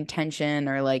is my intention,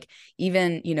 or like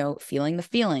even, feeling the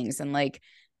feelings and like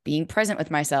being present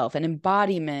with myself and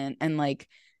embodiment and like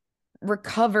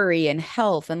recovery and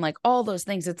health and like all those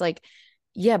things. It's like,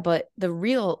 yeah, but the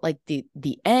real, like the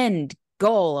end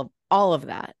goal of all of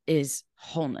that is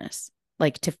wholeness,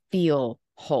 like to feel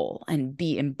whole and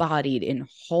be embodied in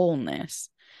wholeness.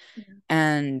 Yeah.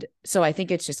 And so I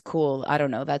think it's just cool. I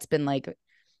don't know. That's been like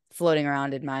floating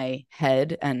around in my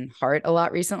head and heart a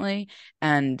lot recently.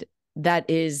 And that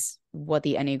is what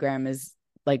the Enneagram is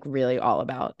like really all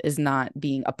about, is not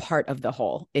being a part of the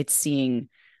whole. It's seeing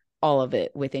all of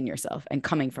it within yourself and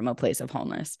coming from a place of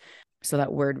wholeness. So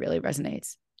that word really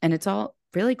resonates. And it's all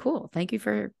really cool. Thank you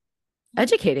for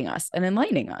educating us and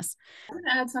enlightening us. I want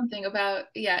to add something about,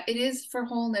 it is for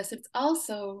wholeness. It's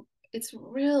also, its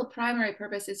real primary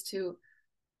purpose is to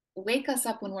wake us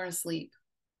up when we're asleep,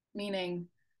 meaning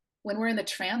when we're in the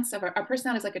trance of our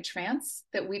personality is like a trance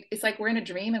it's like we're in a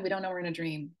dream and we don't know we're in a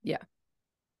dream. Yeah.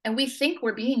 And we think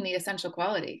we're being the essential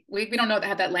quality. We don't know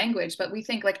have that language, but we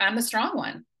think like, I'm the strong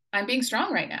one. I'm being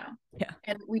strong right now. Yeah.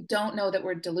 And we don't know that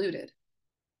we're deluded.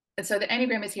 And so the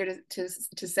Enneagram is here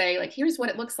to say, like, here's what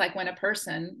it looks like when a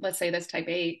person, let's say that's type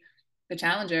 8, the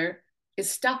challenger, is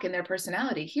stuck in their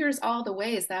personality. Here's all the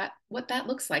ways what that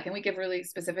looks like. And we give really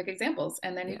specific examples.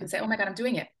 And then you can say, oh my God, I'm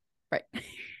doing it. Right.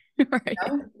 Right.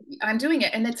 I'm doing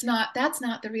it. And that's not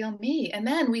the real me. And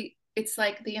then it's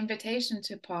like the invitation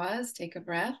to pause, take a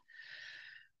breath.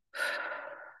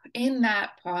 In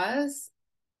that pause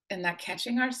and that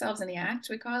catching ourselves in the act,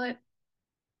 we call it,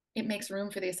 it makes room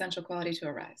for the essential quality to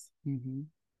arise. Mm-hmm.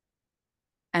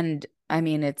 And I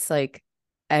mean, it's like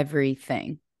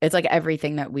everything. It's like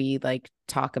everything that we like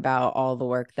talk about, all the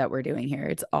work that we're doing here,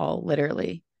 it's all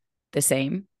literally the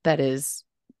same. It's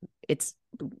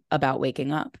about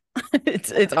waking up. it's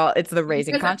the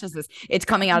raising consciousness. It's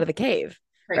coming out of the cave,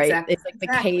 right? Exactly. It's like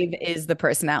the cave is the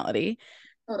personality.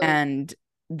 Totally. And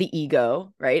the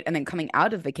ego, right? And then coming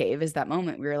out of the cave is that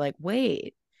moment we were like,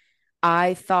 wait,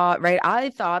 I thought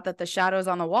that the shadows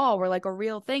on the wall were like a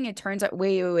real thing. It turns out,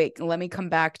 wait, let me come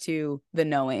back to the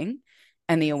knowing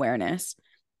and the awareness.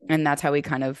 And that's how we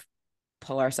kind of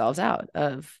pull ourselves out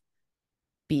of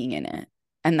being in it.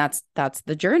 And that's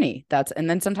the journey. And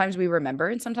then sometimes we remember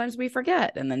and sometimes we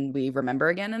forget, and then we remember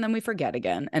again and then we forget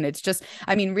again. And it's just,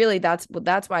 I mean, really, that's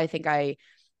why I think I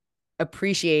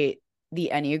appreciate the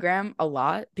Enneagram a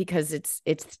lot, because it's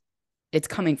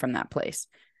coming from that place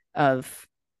of,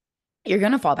 you're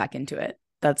going to fall back into it.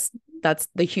 That's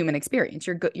the human experience.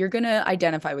 You're going to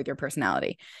identify with your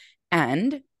personality.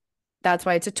 And that's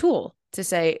why it's a tool to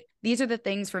say, these are the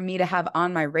things for me to have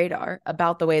on my radar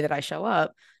about the way that I show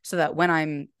up, so that when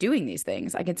I'm doing these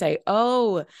things, I can say,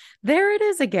 oh, there it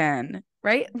is again.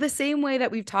 Right. The same way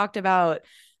that we've talked about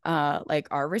like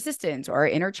our resistance or our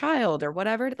inner child or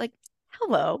whatever, like,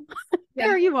 hello, Yeah.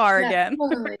 there you are Yeah, again.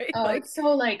 totally. Right? Oh, Like, it's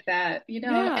so like that, and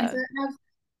yeah, to have,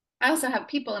 I also have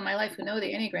people in my life who know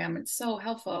the Enneagram. It's so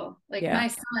helpful. Like yeah,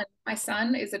 my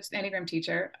son is an Enneagram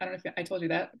teacher. I don't know if I told you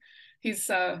that. He's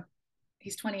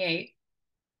 28,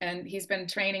 and he's been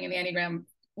training in the Enneagram.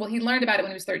 Well, he learned about it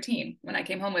when he was 13, when I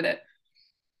came home with it.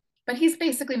 But he's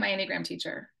basically my Enneagram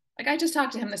teacher. Like, I just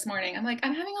talked to him this morning. I'm like,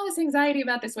 I'm having all this anxiety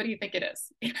about this. What do you think it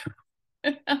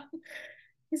is?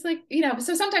 He's like,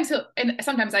 so sometimes and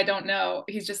sometimes I don't know.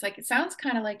 He's just like, it sounds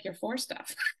kind of like your four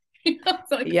stuff.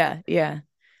 It's like, yeah, yeah,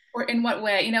 or in what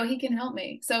way, he can help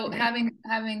me. So yeah.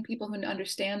 having people who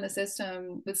understand the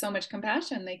system with so much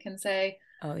compassion, they can say,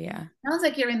 Oh, yeah, sounds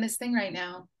like you're in this thing right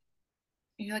now.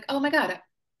 And you're like, oh my God,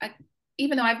 I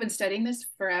even though I've been studying this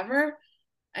forever,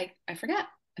 I forget.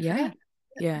 I yeah, forget.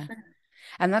 I yeah. forget.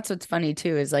 And that's what's funny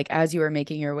too, is like, as you were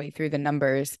making your way through the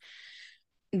numbers,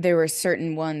 there were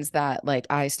certain ones that like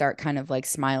I start kind of like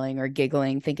smiling or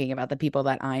giggling, thinking about the people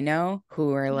that I know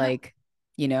who are Yeah. like,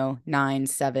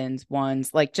 nines, sevens,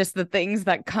 ones, like just the things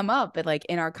that come up, but like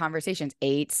in our conversations,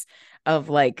 eights, of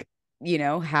like,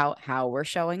 how we're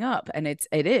showing up. And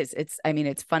I mean,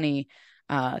 it's funny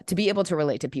to be able to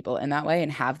relate to people in that way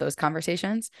and have those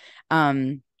conversations.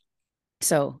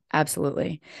 So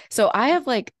absolutely. So I have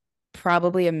like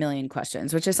probably a million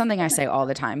questions, which is something I say all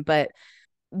the time, but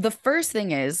the first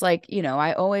thing is, like,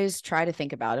 I always try to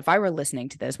think about, if I were listening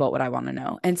to this, what would I want to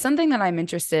know? And something that I'm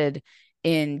interested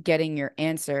in getting your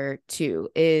answer to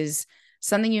is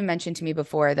something you mentioned to me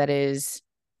before that is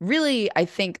really, I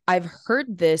think I've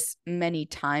heard this many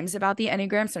times about the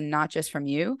Enneagram, so not just from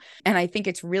you. And I think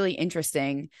it's really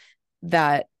interesting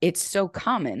that it's so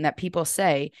common that people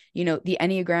say, the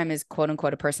Enneagram is quote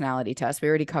unquote a personality test. We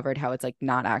already covered how it's like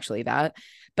not actually that.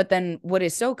 But then what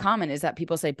is so common is that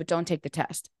people say, but don't take the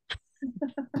test.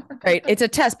 Right? It's a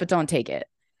test, but don't take it.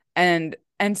 And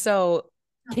so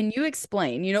can you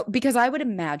explain, because I would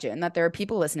imagine that there are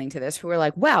people listening to this who are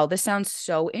like, wow, this sounds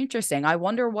so interesting. I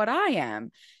wonder what I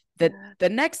am. That Yeah. the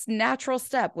next natural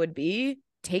step would be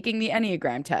taking the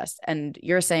Enneagram test. And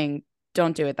you're saying,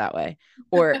 don't do it that way,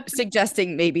 or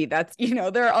suggesting maybe that's,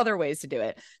 there are other ways to do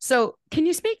it. So can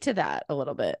you speak to that a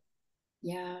little bit?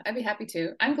 Yeah, I'd be happy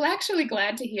to. I'm actually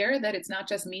glad to hear that it's not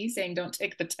just me saying don't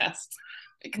take the test,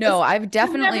 because No, I've I've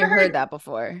definitely never heard heard that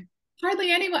before.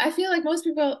 hardly anyone. I feel like most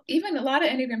people, even a lot of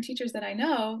Enneagram teachers that I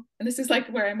know, and this is like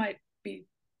where I might be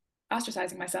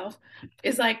ostracizing myself,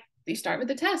 is like, you start with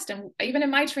the test. And even in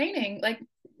my training, like,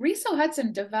 Riso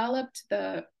Hudson developed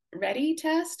the Ready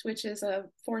test, which is a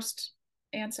forced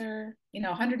answer,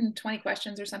 120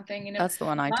 questions or something, That's the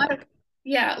one I a lot of, took,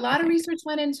 yeah, a I lot of think. research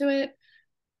went into it.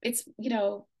 It's,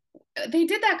 they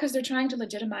did that because they're trying to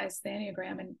legitimize the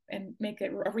Enneagram and make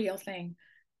it a real thing.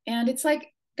 And it's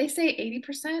like, they say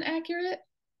 80% accurate.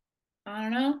 I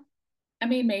don't know. I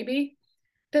mean, maybe.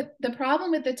 The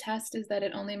problem with the test is that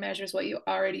it only measures what you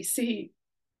already see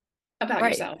about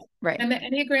Right. yourself. Right. And the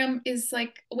Enneagram is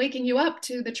like waking you up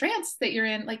to the trance that you're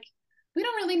in. Like, we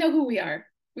don't really know who we are.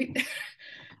 We,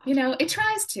 it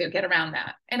tries to get around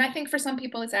that. And I think for some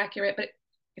people it's accurate, but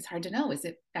it's hard to know. Is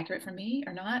it accurate for me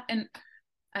or not? And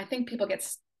I think people get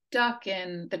stuck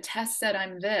in, the test said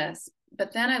I'm this,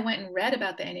 but then I went and read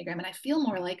about the Enneagram and I feel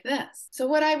more like this. So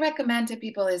what I recommend to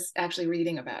people is actually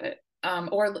reading about it,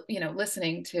 or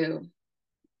listening to.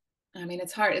 I mean,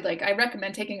 it's hard. Like, I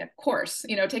recommend taking a course,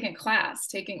 taking a class,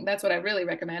 that's what I really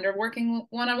recommend, or working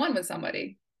one-on-one with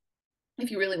somebody if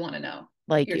you really want to know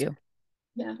Like your type. you.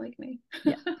 Yeah, like me.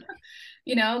 Yeah.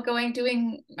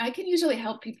 I can usually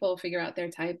help people figure out their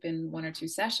type in 1 or 2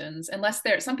 sessions, unless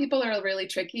some people are really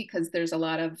tricky because there's a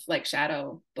lot of like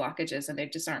shadow blockages and they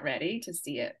just aren't ready to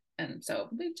see it. And so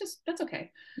that's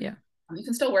okay. Yeah. You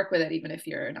can still work with it even if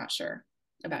you're not sure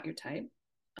about your type.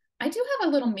 I do have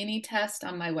a little mini test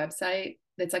on my website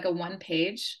that's like a 1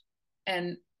 page.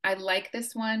 And I like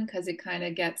this one because it kind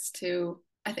of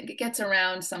I think it gets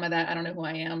around some of that I don't know who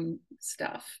I am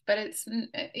stuff. But it's,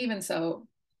 even so,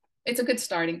 it's a good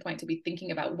starting point to be thinking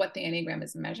about what the Enneagram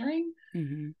is measuring.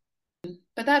 Mm-hmm.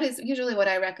 But that is usually what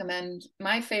I recommend.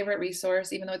 My favorite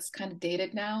resource, even though it's kind of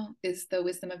dated now, is the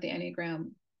Wisdom of the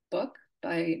Enneagram book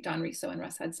by Don Riso and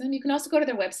Russ Hudson. You can also go to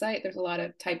their website. There's a lot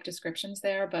of typed descriptions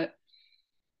there, but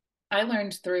I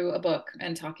learned through a book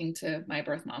and talking to my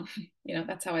birth mom.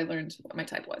 That's how I learned what my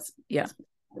type was. Yeah.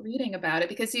 Reading about it,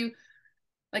 because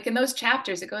like in those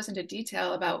chapters, it goes into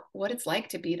detail about what it's like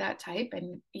to be that type,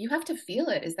 and you have to feel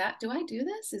it. Do I do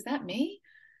this? Is that me?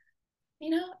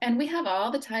 And we have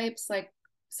all the types. Like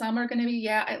some are going to be,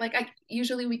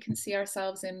 usually we can see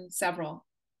ourselves in several.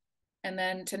 And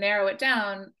then to narrow it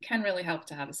down can really help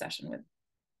to have a session with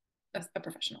a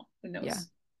professional who knows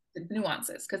the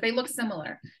nuances, because they look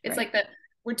similar. It's like that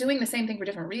we're doing the same thing for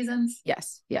different reasons.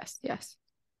 Yes.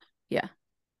 Yeah.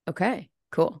 Okay,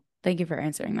 cool. Thank you for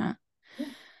answering that. Yeah.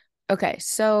 Okay.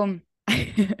 So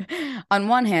on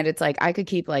one hand, it's like I could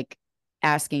keep like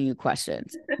asking you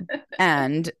questions.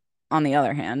 And on the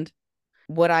other hand,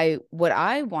 what I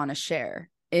want to share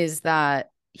is that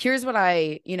here's what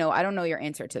I don't know your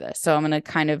answer to this. So I'm going to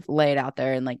kind of lay it out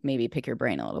there and like maybe pick your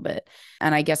brain a little bit.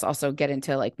 And I guess also get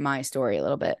into like my story a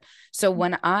little bit. So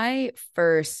when I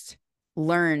first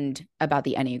learned about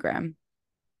the Enneagram,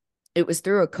 it was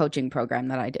through a coaching program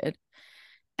that I did.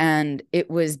 And it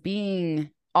was being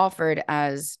offered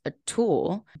as a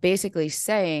tool, basically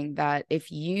saying that if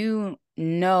you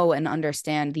know and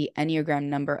understand the Enneagram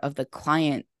number of the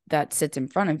client that sits in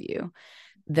front of you,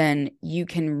 then you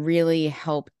can really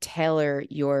help tailor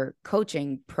your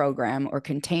coaching program or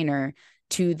container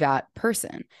to that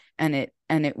person. And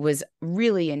it was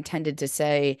really intended to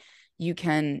say you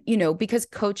can, because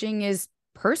coaching is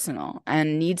personal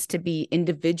and needs to be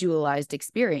individualized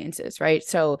experiences, right?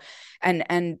 So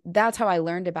and that's how I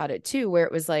learned about it too, where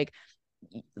it was like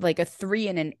a 3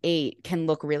 and an 8 can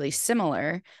look really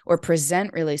similar or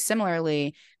present really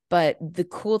similarly. But the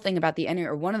cool thing about the Enneagram,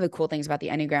 or one of the cool things about the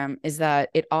Enneagram, is that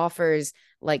it offers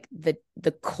like the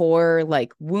core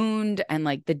like wound and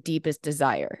like the deepest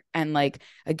desire. And like,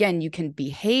 again, you can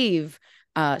behave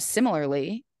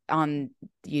similarly on,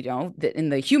 in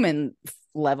the human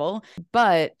level,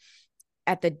 but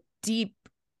at the deep,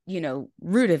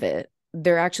 root of it,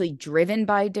 they're actually driven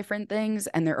by different things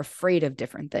and they're afraid of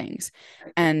different things.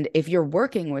 And if you're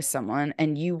working with someone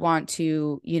and you want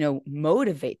to,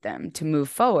 motivate them to move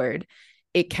forward,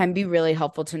 it can be really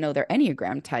helpful to know their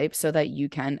Enneagram type so that you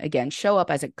can, again, show up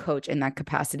as a coach in that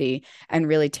capacity and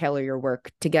really tailor your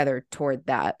work together toward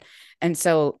that. And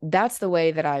so that's the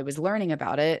way that I was learning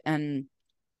about it. And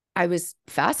I was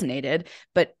fascinated,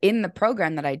 but in the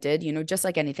program that I did, just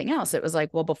like anything else, it was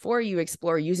like, well, before you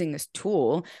explore using this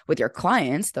tool with your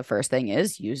clients, the first thing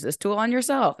is use this tool on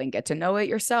yourself and get to know it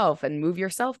yourself and move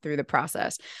yourself through the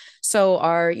process. So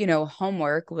our,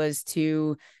 homework was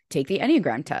to take the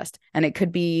Enneagram test, and it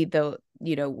could be the,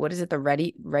 what is it? The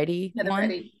ready yeah, one.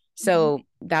 Ready. So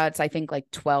that's, I think,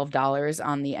 like $12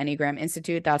 on the Enneagram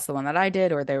Institute. That's the one that I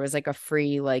did. Or there was like a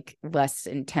free, like less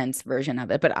intense version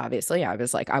of it. But obviously I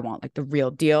was like, I want like the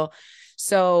real deal.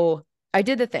 So I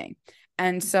did the thing.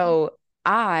 And so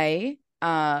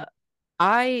the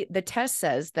test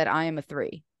says that I am a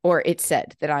 3, or it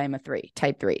said that I am a 3,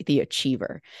 type 3, the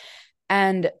achiever.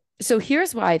 And so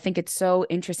here's why I think it's so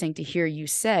interesting to hear you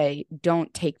say,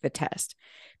 don't take the test,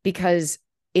 because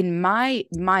in my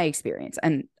experience,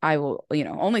 and I will,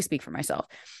 only speak for myself,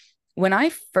 when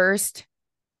I first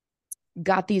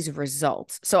got these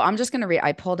results. So I'm just going to read,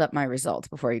 I pulled up my results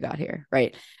before you got here,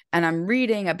 right? And I'm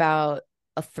reading about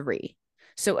a 3.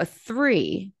 So a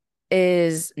 3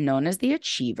 is known as the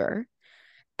achiever.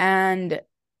 And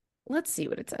let's see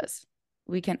what it says.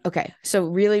 Okay. So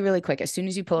really, really quick, as soon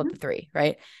as you pull up the 3,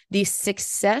 right? The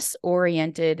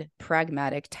success-oriented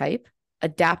pragmatic type,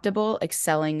 adaptable,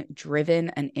 excelling, driven,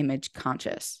 and image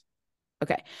conscious.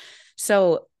 Okay.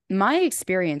 So my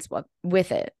experience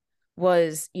with it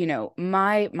was,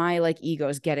 my like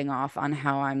ego's getting off on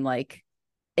how I'm like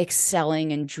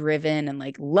excelling and driven and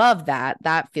like love that.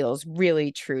 That feels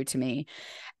really true to me.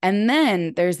 And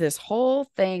then there's this whole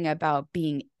thing about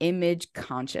being image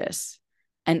conscious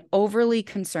and overly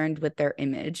concerned with their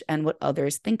image and what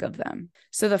others think of them.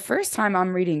 So the first time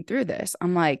I'm reading through this,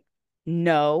 I'm like,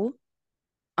 no,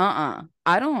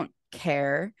 I don't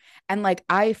care. And like,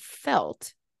 I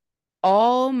felt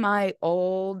all my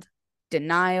old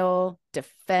denial,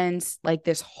 defense, like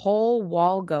this whole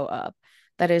wall go up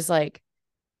that is like,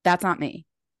 that's not me.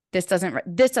 This doesn't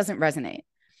resonate.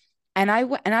 And I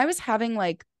was having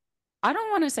like, I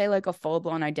don't want to say like a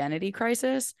full-blown identity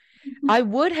crisis. I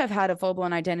would have had a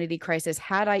full-blown identity crisis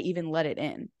had I even let it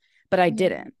in, but I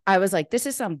didn't. I was like, this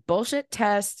is some bullshit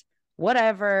test,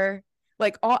 whatever.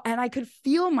 like all, and I could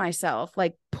feel myself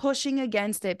like pushing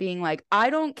against it, being like, I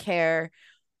don't care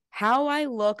how I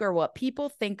look or what people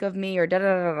think of me or da da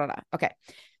da da da. Okay.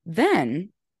 Then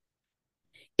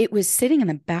it was sitting in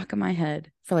the back of my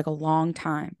head for like a long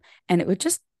time, and it would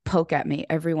just poke at me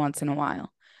every once in a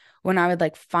while when I would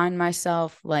like find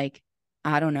myself like,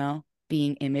 I don't know,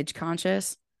 being image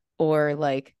conscious or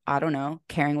like, I don't know,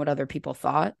 caring what other people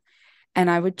thought. And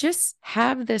I would just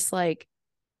have this like,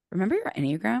 remember your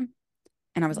Enneagram?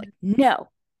 And I was like, no.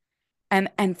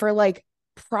 And for like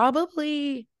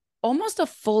probably almost a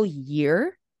full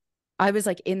year, I was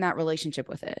like in that relationship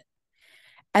with it.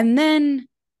 And then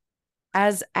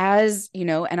as you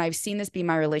know, and I've seen this be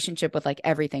my relationship with like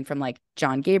everything from like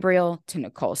John Gabriel to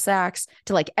Nicole Sachs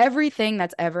to like everything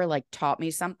that's ever like taught me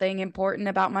something important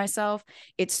about myself.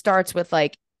 It starts with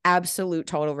like absolute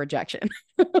total rejection.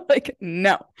 Like,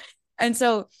 no. And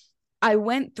so I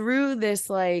went through this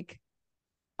like,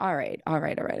 all right, all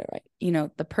right, all right, all right. You know,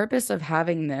 the purpose of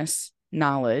having this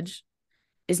knowledge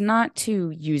is not to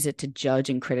use it to judge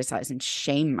and criticize and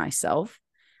shame myself.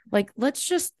 Like, let's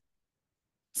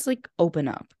like open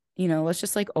up, you know, let's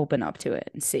just like open up to it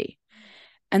and see.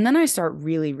 And then I start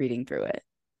really reading through it.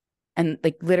 And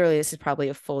like literally, this is probably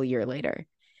a full year later.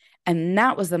 And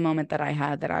that was the moment that I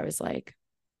had that I was like,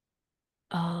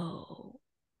 oh,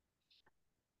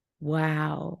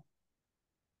 wow,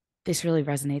 this really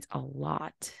resonates a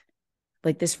lot.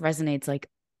 Like this resonates like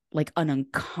an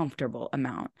uncomfortable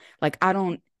amount. Like I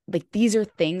don't like these are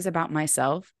things about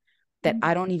myself that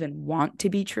I don't even want to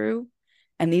be true.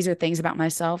 And these are things about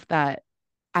myself that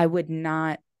I would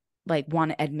not like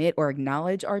want to admit or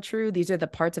acknowledge are true. These are the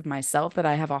parts of myself that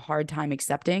I have a hard time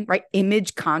accepting, right?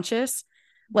 Image conscious.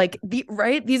 Like the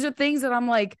right, these are things that I'm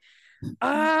like,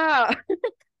 ah,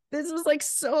 this was like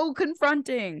so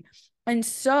confronting. And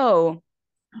so,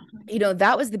 you know,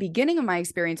 that was the beginning of my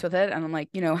experience with it. And I'm like,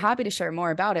 you know, happy to share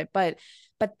more about it. But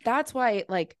that's why it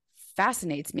like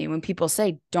fascinates me when people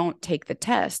say don't take the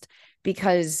test,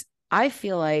 because I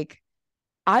feel like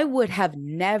I would have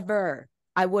never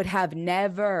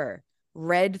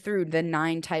read through the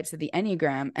 9 types of the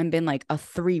Enneagram and been like a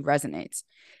 3 resonates.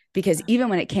 Because even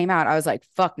when it came out, I was like,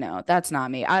 fuck no, that's not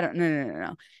me. I don't, no, no, no,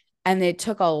 no. And it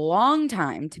took a long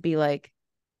time to be like,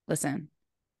 listen,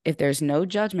 if there's no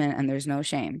judgment and there's no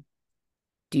shame,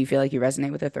 do you feel like you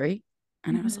resonate with a 3?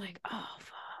 And I was like, oh,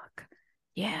 fuck.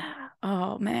 Yeah.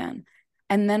 Oh, man.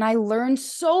 And then I learned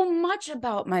so much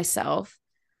about myself.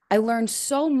 I learned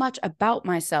so much about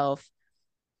myself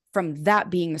from that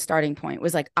being the starting point.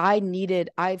 Was like,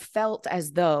 I felt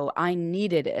as though I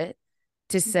needed it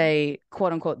to say,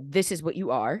 quote unquote, this is what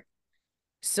you are,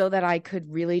 so that I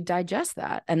could really digest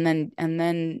that and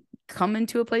then come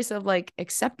into a place of like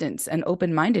acceptance and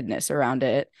open-mindedness around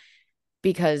it,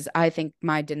 because I think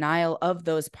my denial of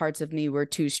those parts of me were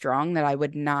too strong that I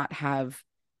would not have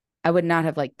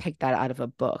like picked that out of a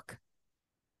book.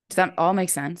 Does that all make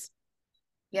sense?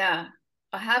 Yeah.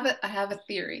 I have a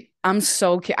theory.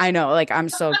 I know, like I'm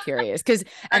so curious because,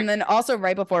 and then also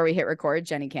right before we hit record,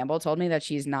 Jenny Campbell told me that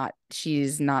she's not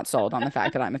sold on the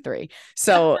fact that I'm a 3.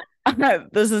 So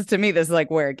this is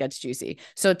like where it gets juicy.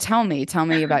 So tell me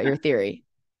about your theory.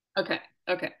 Okay.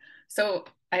 Okay. So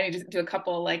I need to do a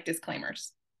couple like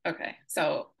disclaimers. Okay.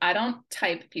 So I don't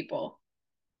type people.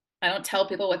 I don't tell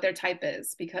people what their type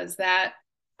is because that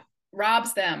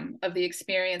robs them of the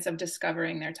experience of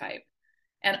discovering their type.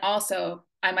 And also,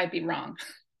 I might be wrong.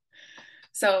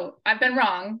 So I've been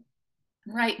wrong,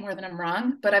 right more than I'm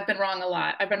wrong, but I've been wrong a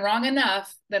lot. I've been wrong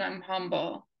enough that I'm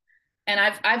humble. And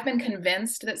I've been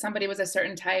convinced that somebody was a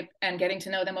certain type, and getting to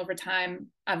know them over time,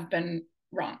 I've been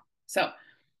wrong. So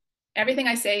everything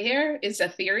I say here is a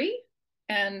theory,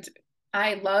 and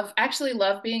actually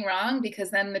love being wrong,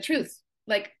 because then the truth,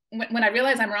 like when I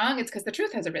realize I'm wrong, it's because the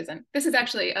truth has arisen. This is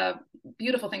actually a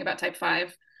beautiful thing about type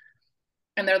 5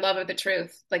 and their love of the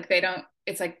truth. Like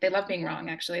it's like they love being wrong.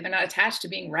 Actually, they're not attached to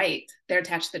being right, they're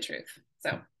attached to the truth.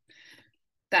 So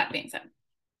that being said,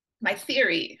 my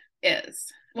theory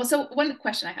is, well, so one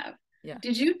question I have, Yeah.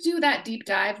 did you do that deep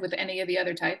dive with any of the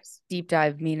other types? Deep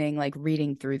dive meaning like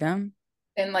reading through them.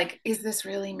 And like, is this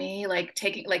really me? Like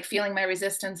feeling my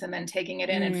resistance and then taking it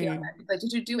in and feeling that. Like,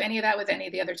 did you do any of that with any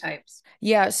of the other types?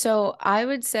 Yeah, so I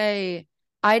would say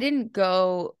I didn't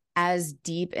go as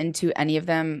deep into any of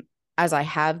them as I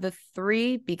have the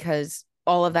 3, because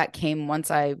all of that came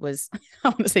once I was, I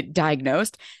want to say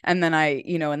diagnosed. And then I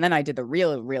did the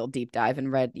real deep dive and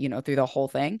read, through the whole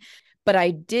thing. But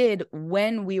I did,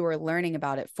 when we were learning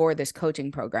about it for this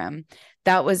coaching program,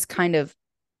 that was kind of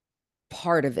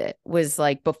part of it, was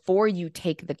like, before you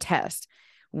take the test,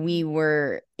 we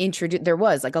were introduced, there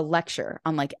was like a lecture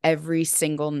on like every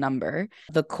single number,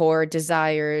 the core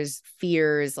desires,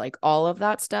 fears, like all of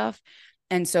that stuff.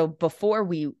 And so before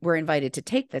we were invited to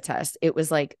take the test, it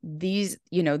was like, these,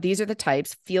 you know, these are the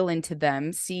types, feel into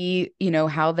them, see, you know,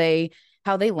 how they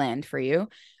land for you.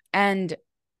 And,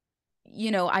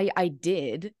 you know, I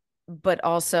did, but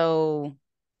also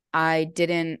I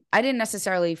didn't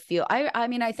necessarily feel, I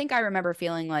mean, I think I remember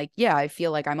feeling like, yeah, I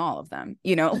feel like I'm all of them,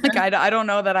 you know, like I don't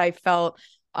know that I felt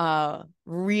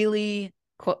really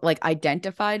like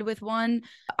identified with one.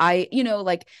 You know,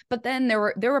 like, but then there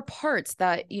were parts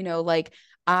that, you know, like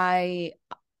I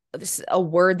this is a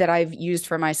word that I've used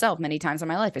for myself many times in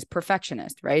my life is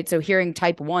perfectionist, right? So hearing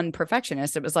type 1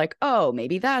 perfectionist, it was like, oh,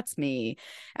 maybe that's me.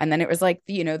 And then it was like,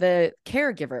 you know, the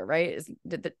caregiver, right? Is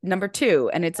the number 2.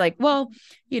 And it's like, well,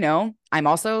 you know, I'm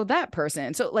also that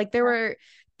person. So like there were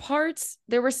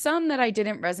some that I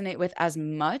didn't resonate with as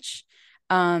much.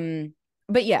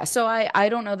 But yeah, so I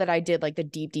don't know that I did like the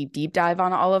deep dive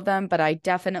on all of them, but I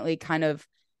definitely kind of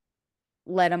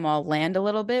let them all land a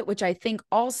little bit, which I think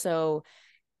also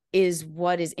is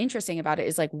what is interesting about it,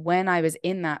 is like when I was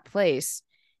in that place,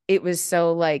 it was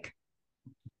so like,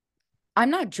 I'm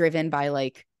not driven by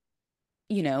like,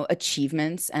 you know,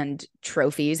 achievements and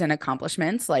trophies and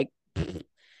accomplishments, like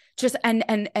just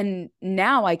and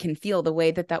now I can feel the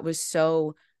way that that was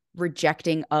so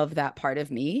rejecting of that part of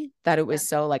me, that it was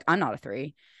so like, I'm not a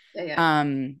 3.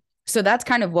 So that's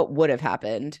kind of what would have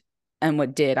happened and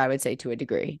what did, I would say, to a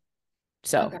degree.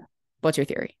 So what's your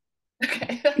theory?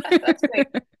 Okay, that's great.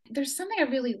 There's something I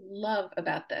really love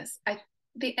about this.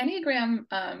 The Enneagram,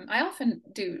 I often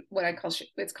do what I call,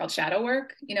 it's called shadow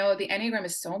work. You know, the Enneagram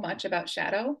is so much about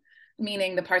shadow,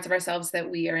 meaning the parts of ourselves that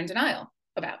we are in denial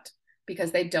about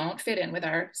because they don't fit in with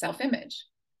our self-image.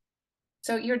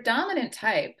 So your dominant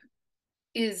type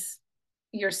is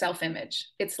your self-image.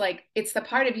 It's like, it's the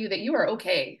part of you that you are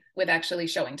okay with actually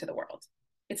showing to the world.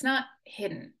 It's not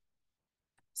hidden.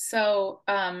 So,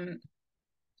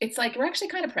 it's like we're actually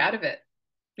kind of proud of it,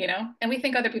 you know, and we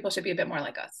think other people should be a bit more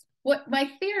like us. What my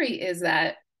theory is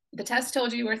that the test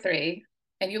told you were 3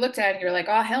 and you looked at it and you're like,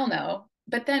 oh, hell no.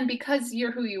 But then because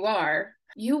you're who you are,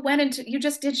 you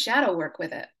just did shadow work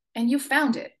with it and you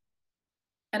found it.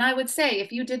 And I would say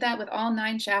if you did that with all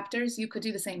 9 chapters, you could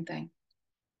do the same thing.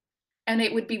 And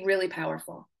it would be really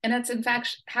powerful. And that's in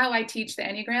fact how I teach the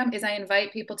Enneagram, is I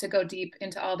invite people to go deep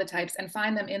into all the types and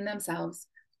find them in themselves,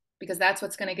 because that's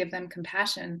what's going to give them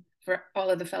compassion for all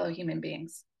of the fellow human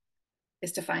beings,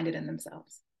 is to find it in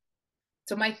themselves.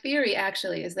 So my theory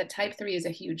actually is that type 3 is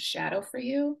a huge shadow for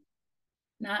you.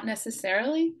 Not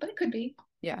necessarily, but it could be.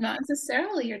 Yeah. Not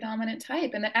necessarily your dominant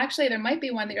type. And that actually there might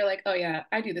be one that you're like, oh yeah,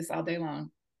 I do this all day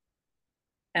long.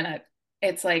 And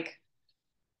it's like,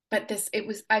 but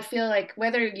I feel like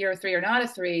whether you're a 3 or not a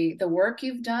 3, the work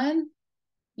you've done,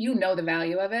 you know the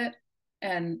value of it.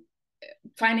 And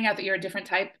finding out that you're a different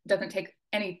type doesn't take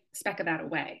any speck of that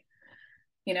away.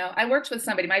 You know, I worked with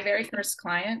somebody, my very first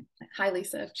client. Hi,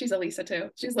 Lisa. She's a Lisa too.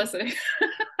 She's listening.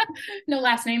 No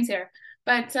last names here.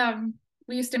 But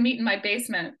we used to meet in my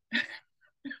basement.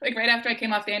 Like right after I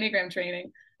came off the Enneagram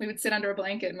training, we would sit under a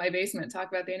blanket in my basement and talk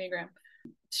about the Enneagram.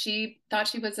 She thought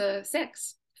she was a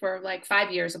 6 for like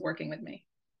 5 years of working with me.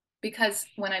 Because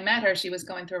when I met her, she was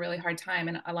going through a really hard time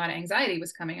and a lot of anxiety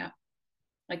was coming up.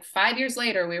 Like 5 years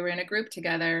later, we were in a group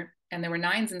together and there were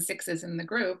 9s and 6s in the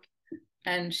group.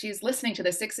 And she's listening to the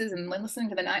 6s and listening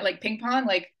to the 9, like ping pong.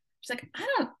 Like, she's like,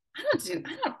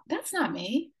 that's not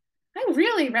me. I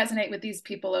really resonate with these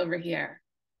people over here.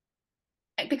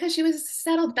 Because she was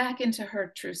settled back into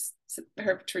her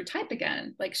true type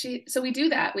again. Like so we do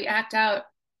that. We act out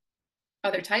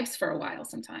other types for a while,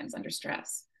 sometimes under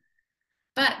stress.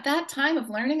 But that time of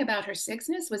learning about her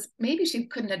 6ness was, maybe she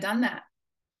couldn't have done that.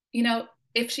 You know,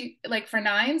 if she, like for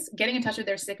 9s, getting in touch with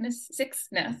their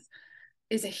 6ness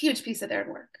is a huge piece of their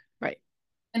work. Right.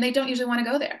 And they don't usually want to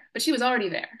go there, but she was already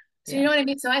there. So you know what I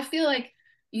mean? So I feel like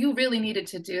you really needed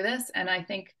to do this. And I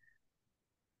think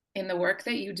in the work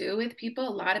that you do with people,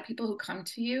 a lot of people who come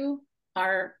to you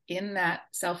are in that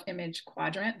self-image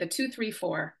quadrant. The 2, 3,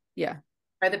 4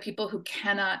 are the people who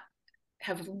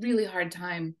have a really hard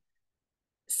time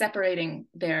separating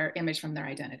their image from their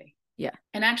identity. Yeah.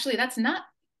 And actually, that's not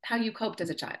how you coped as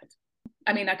a child.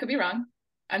 I mean, I could be wrong.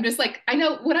 I'm just like, I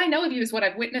know what I know of you is what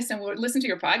I've witnessed and listen to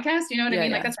your podcast. You know what I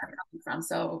mean? Like that's where I'm coming from.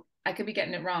 So I could be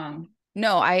getting it wrong.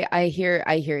 No, I hear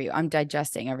you. I'm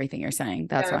digesting everything you're saying.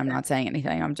 That's why I'm not saying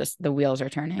anything. I'm just, the wheels are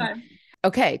turning.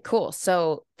 Okay, cool.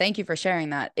 So thank you for sharing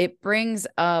that. It brings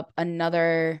up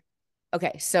another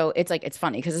Okay, so it's like it's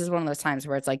funny because this is one of those times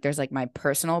where it's like there's like my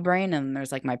personal brain and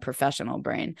there's like my professional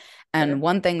brain. And Sure.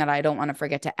 one thing that I don't want to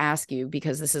forget to ask you,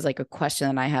 because this is like a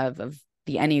question that I have of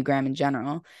the Enneagram in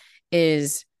general,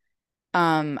 is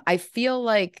I feel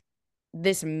like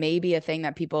this may be a thing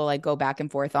that people like go back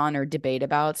and forth on or debate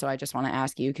about. So I just want to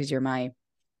ask you because you're my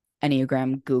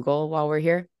Enneagram Google while we're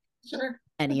here. Sure.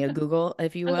 Ennea Google,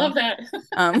 if you I love will. that.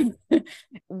 Um,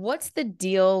 what's the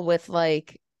deal with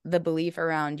like the belief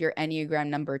around your Enneagram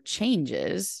number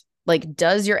changes? Like,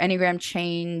 does your Enneagram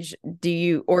change? Do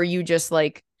you, or you just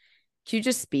like, can you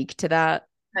just speak to that?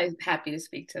 I'm happy to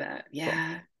speak to that. Cool.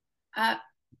 Yeah. Uh,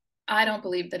 I don't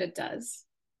believe that it does.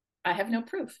 I have no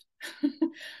proof.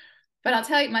 But I'll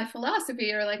tell you my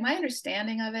philosophy or like my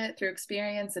understanding of it through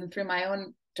experience and through my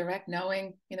own direct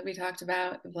knowing, we talked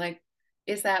about like,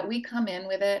 is that we come in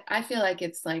with it. I feel like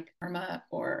it's like karma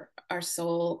or our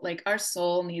soul, like our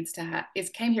soul needs to have,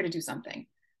 it came here to do something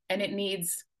and it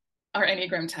needs our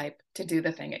Enneagram type to do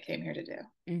the thing it came here to do.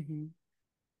 Mm-hmm.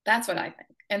 That's what I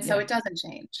think. And so Yeah. it doesn't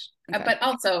change. Okay. But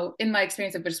also in my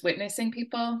experience of just witnessing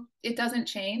people, it doesn't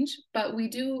change, but we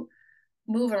do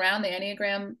move around the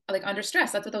Enneagram like under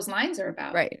stress. That's what those lines are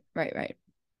about. Right. Right. Right.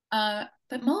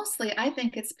 But mostly I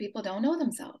think it's people don't know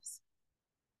themselves,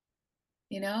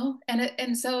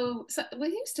 and so we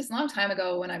used to a long time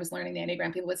ago when I was learning the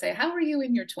Enneagram, people would say, how were you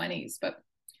in your 20s? But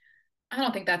I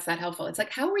don't think that's that helpful. It's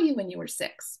like, how were you when you were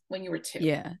 6, when you were 2,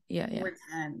 Yeah. Yeah. when you Yeah. were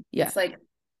 10? Yeah. It's like,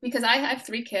 because I have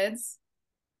 3 kids,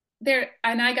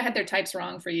 and I had their types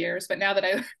wrong for years, but now that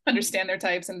I understand their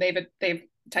types and they've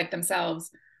typed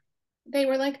themselves, they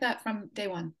were like that from day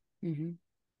one. Mm-hmm. And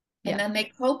Yeah. then they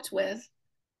coped with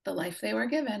the life they were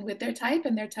given with their type,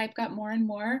 and their type got more and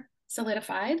more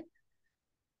solidified.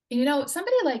 And,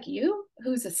 somebody like you,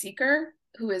 who's a seeker,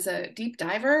 who is a deep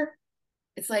diver,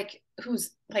 it's like,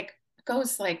 who's like,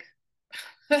 goes like,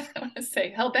 I want to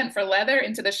say, hell bent for leather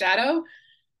into the shadow.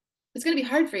 It's going to be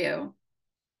hard for you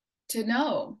to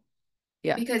know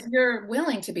Yeah. because you're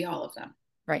willing to be all of them.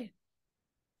 Right.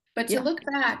 But to Yeah. look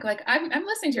back, like I'm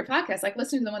listening to your podcast, like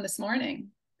listening to the one this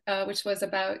morning, which was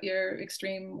about your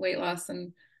extreme weight loss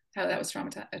and how that was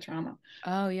a trauma.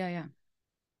 Oh, yeah. Yeah.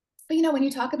 But when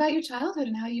you talk about your childhood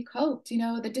and how you coped,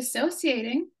 the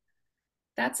dissociating,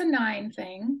 that's a 9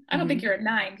 thing. I don't think Mm-hmm. you're a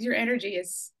 9 because your energy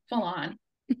is full on.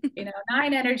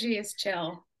 9 energy is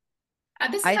chill.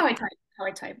 This is I, how I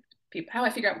type people, how I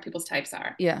figure out what people's types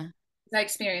are. yeah. I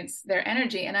experience their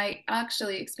energy and I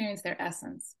actually experience their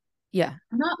essence. Yeah.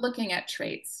 I'm not looking at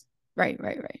traits. Right.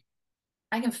 Right. Right.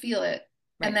 I can feel it.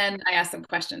 And Right. then I ask them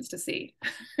questions to see.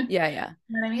 You Yeah. Yeah.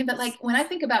 know what I mean? But like when I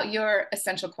think about your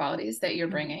essential qualities that you're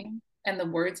Mm-hmm. bringing and the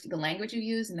words, the language you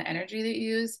use and the energy that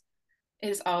you use, it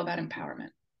is all about empowerment.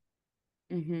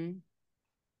 Mm-hmm.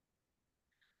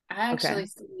 I Okay. actually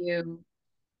see you.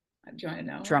 Do you want to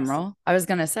know what I Drum see? roll. I was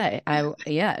gonna say,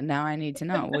 yeah, now I need to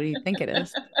know. What do you think it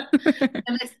is?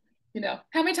 And it's,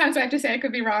 how many times do I have to say I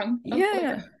could be wrong? Like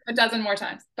Yeah. a dozen more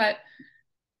times. But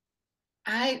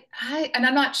and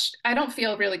I don't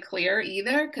feel really clear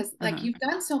either because like Uh-huh. you've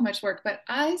done so much work, but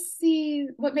I see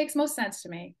what makes most sense to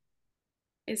me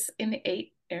is in the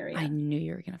 8 I area. knew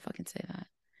you were gonna fucking say that.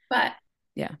 But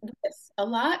Yeah. with a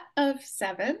lot of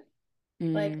 7,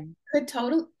 like Mm. could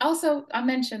total also I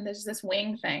mentioned there's this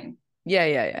wing thing. Yeah,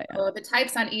 yeah, yeah, yeah. So the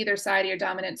types on either side of your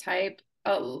dominant type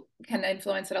can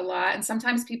influence it a lot. And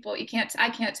sometimes people, I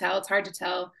can't tell. It's hard to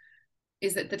tell.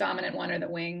 Is it the dominant one or the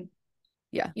wing?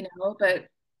 Yeah. But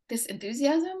this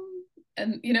enthusiasm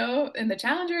and, and the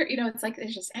challenger, it's like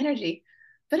there's just energy.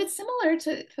 But it's similar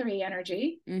to 3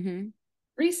 energy. Mm-hmm.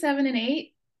 3, 7, and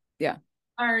 8 Yeah.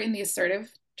 are in the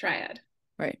assertive triad.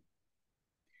 Right.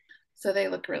 So they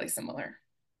look really similar.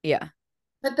 Yeah.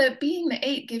 But the being the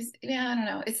 8 gives, yeah, I don't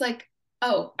know. It's like,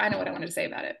 oh, I know what I wanted to say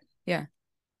about it. Yeah.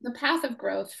 The path of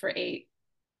growth for 8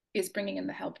 is bringing in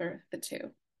the helper, the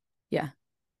 2. Yeah.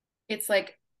 It's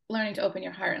like learning to open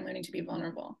your heart and learning to be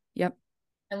vulnerable Yep.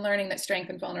 and learning that strength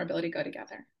and vulnerability go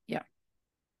together. Yeah.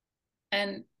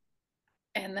 And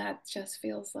that just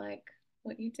feels like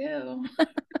what you do.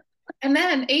 And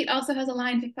then 8 also has a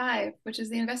line to 5, which is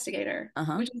the investigator,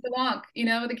 Uh-huh. which is the wonk,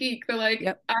 the geek, the like,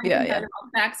 Yep. I Yeah, can tell yeah. you all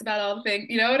the facts about all the things.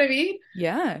 You know what I mean?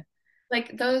 Yeah.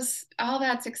 Like those, all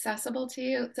that's accessible to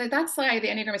you. So that's why the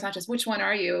Enneagram is not just which one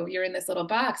are you? You're in this little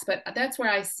box, but that's where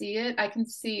I see it. I can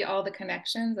see all the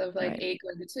connections of like Right. 8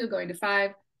 going to 2, going to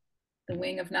 5, the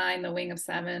wing of 9, the wing of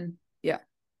 7. Yeah.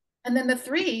 And then the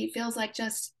 3 feels like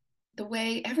just the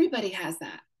way everybody has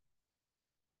that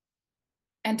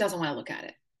and doesn't want to look at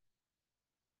it.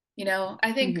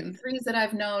 I think Mm-hmm. 3s that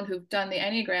I've known who've done the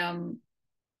Enneagram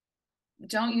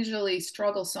don't usually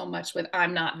struggle so much with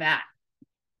I'm not that.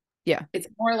 Yeah. It's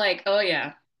more like, oh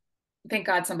yeah, thank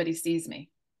God somebody sees me.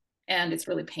 And it's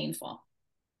really painful.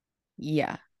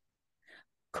 Yeah.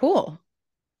 Cool.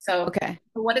 So Okay.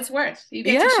 for what it's worth, you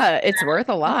get to share Yeah, it's worth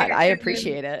a that. lot. I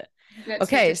appreciate it. You get to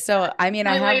Okay, decide. so I mean,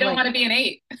 I Tell me why have you don't like want to be an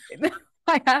 8.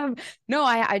 I have no,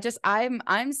 I just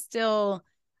I'm still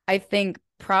I think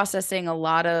processing a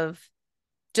lot of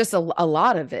just a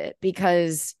lot of it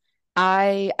because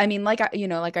I mean like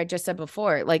like I just said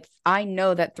before, like I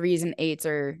know that threes and eights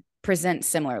are present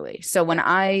similarly. So when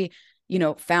I,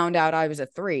 found out I was a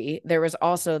three, there was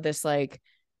also this like,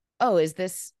 oh, is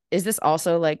this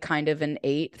also like kind of an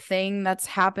eight thing that's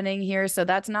happening here? So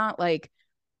that's not like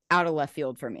out of left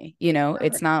field for me,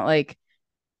 it's not like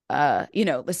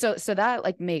so that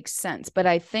like makes sense. But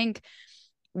I think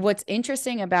what's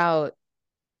interesting about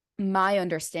my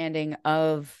understanding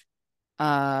of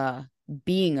uh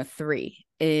being a three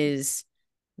is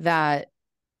that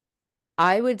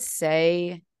I would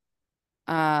say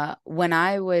when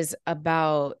I was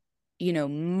about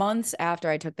months after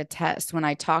I took the test, when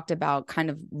I talked about kind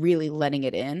of really letting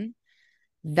it in,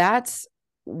 that's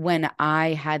when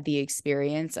I had the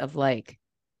experience of like,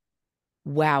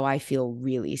 wow, I feel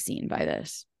really seen by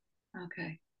this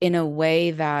Okay. in a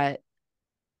way that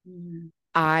Mhm.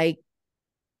 I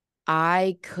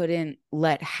I couldn't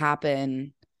let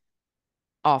happen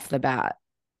off the bat.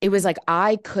 It was like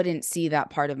I couldn't see that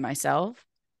part of myself.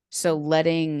 So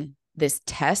letting this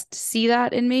test see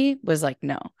that in me was like,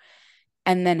 no.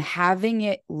 And then having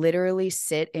it literally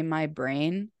sit in my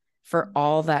brain for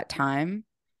all that time,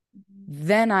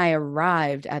 then I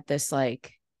arrived at this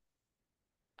like,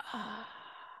 ah,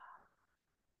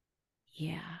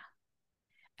 yeah.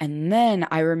 And then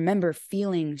I remember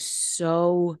feeling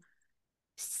so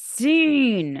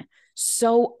seen,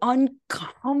 so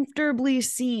uncomfortably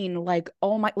seen, like,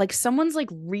 oh my, like someone's like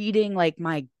reading like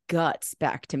my guts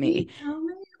back to Can you me. tell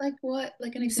me like what,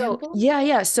 like an So example?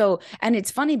 yeah. So, and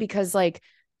it's funny because like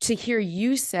to hear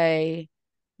you say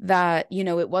that,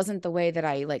 it wasn't the way that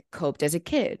I like coped as a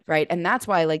kid, right? And that's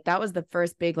why like that was the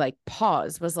first big like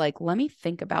pause was like, let me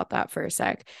think about that for a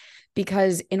sec.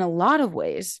 Because in a lot of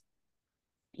ways,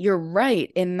 you're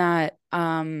right in that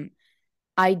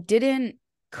I didn't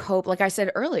cope, like I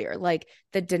said earlier, like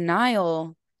the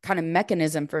denial kind of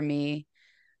mechanism for me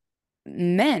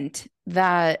meant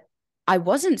that I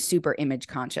wasn't super image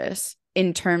conscious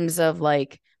in terms of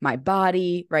like my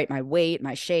body, right? My weight,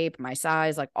 my shape, my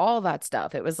size, like all that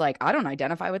stuff. It was like, I don't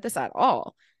identify with this at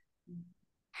all.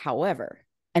 However,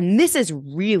 and this is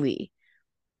really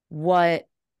what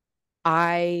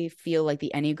I feel like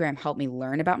the Enneagram helped me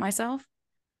learn about myself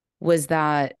was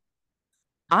that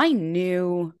I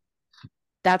knew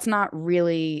that's not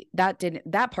really,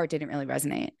 that part didn't really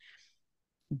resonate.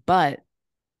 But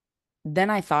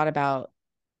then I thought about,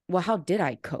 well, how did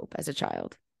I cope as a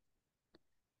child?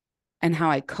 And how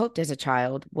I coped as a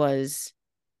child was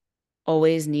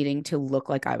always needing to look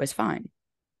like I was fine,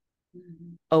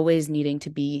 Mhm. always needing to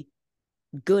be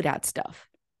good at stuff,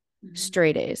 Mhm.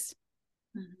 straight A's,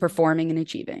 Mhm. performing and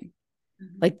achieving.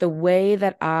 Mhm. Like the way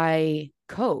that I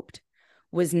coped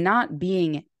was not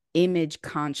being image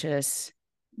conscious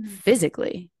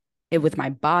physically with Mhm. my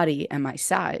body and my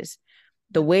size.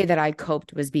 The Yeah. way that I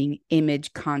coped was being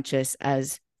image conscious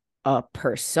as a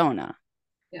persona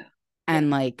Yeah. Yeah. and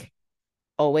like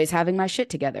always having my shit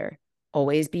together,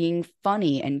 always being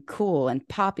funny and cool and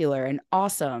popular and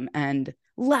awesome and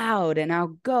loud and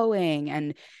outgoing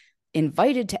and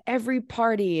invited to every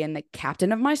party and the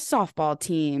captain of my softball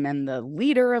team and the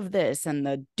leader of this and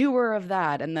the doer of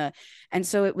that and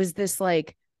so it was this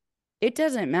like it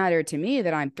doesn't matter to me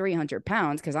that I'm 300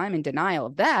 pounds because I'm in denial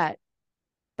of that,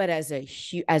 but as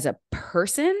a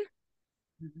person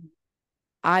Mhm.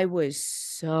 I was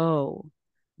so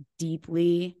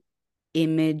deeply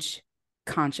image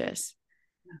conscious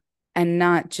Yeah. and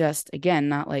not just, again,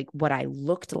 not like what I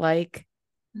looked like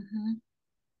Mhm.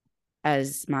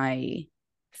 as my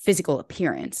physical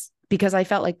appearance, because I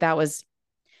felt like I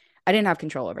didn't have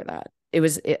control over that.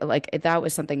 That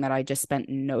was something that I just spent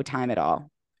no time at all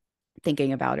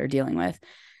thinking about or dealing with.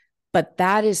 But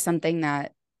that is something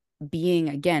that being,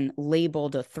 again,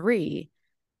 labeled a three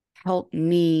helped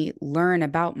me learn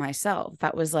about myself.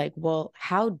 That was like, well,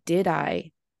 how did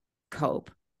I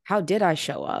cope? How did I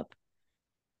show up?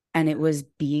 And it was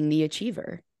being the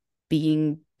achiever,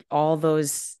 being all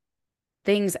those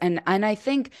things. And I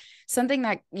think something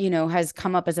that, has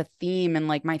come up as a theme in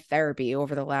like my therapy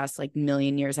over the last like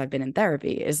million years I've been in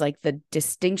therapy is like the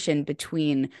distinction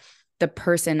between the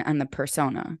person and the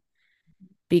persona,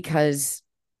 because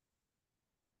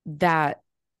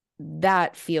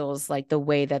that feels like the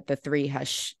way that the three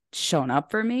has shown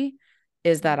up for me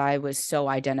is that I was so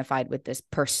identified with this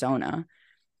persona.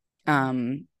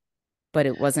 But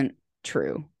it wasn't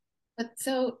true. But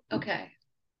so, okay.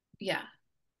 Yeah.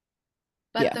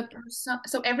 But Yeah. the persona,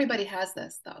 so everybody has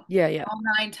this though. Yeah. Yeah. All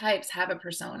 9 types have a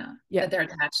persona Yeah. that they're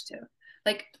attached to.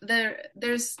 Like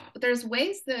there's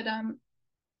ways that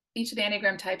each of the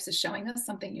Enneagram types is showing us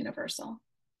something universal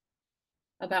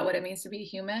about what it means to be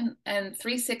human. And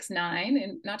 369,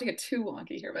 and not to get too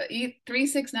wonky here, but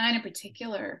 369 in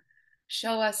particular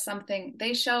show us something.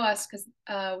 They show us because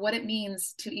what it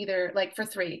means to either, like for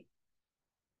 3,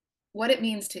 what it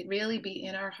means to really be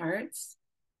in our hearts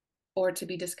or to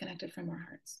be disconnected from our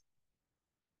hearts.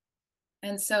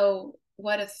 And so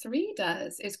what a 3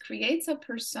 does is creates a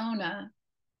persona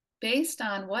based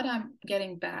on what I'm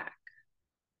getting back.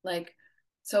 Like,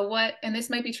 so what, and this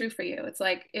might be true for you. It's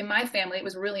like in my family, it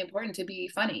was really important to be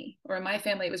funny, or in my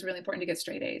family, it was really important to get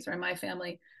straight A's, or in my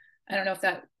family, I don't know if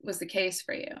that was the case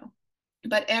for you,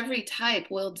 but every type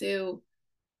will do,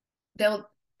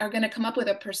 are going to come up with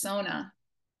a persona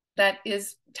that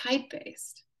is type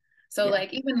based. So Yeah.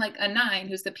 like even like a 9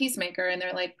 who's the peacemaker and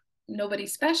they're like, nobody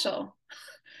special.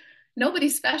 Nobody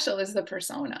special is the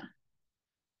persona.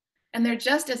 And they're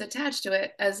just as attached to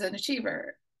it as an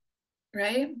achiever,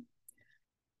 right?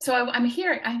 So I'm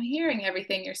hearing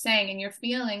everything you're saying, and you're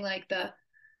feeling like and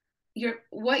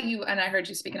I heard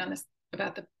you speaking on this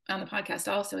about on the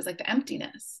podcast also, is like the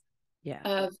emptiness Yeah.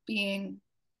 of being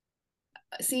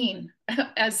seen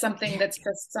as something that's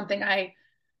just something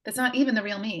that's not even the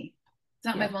real me. It's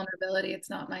not my Yeah. vulnerability. It's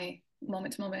not my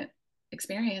moment to moment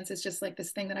experience. It's just like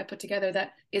this thing that I put together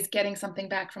that is getting something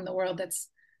back from the world that's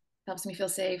helps me feel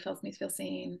safe, helps me feel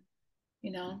seen,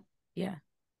 you know? Yeah.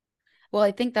 Well,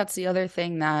 I think that's the other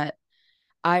thing that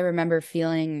I remember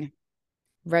feeling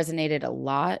resonated a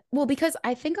lot. Well, because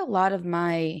I think a lot of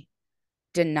my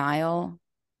denial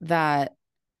that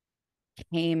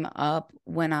came up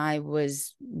when I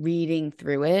was reading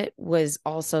through it was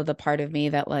also the part of me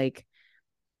that like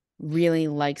really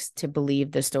likes to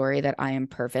believe the story that I am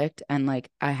perfect and like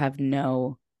I have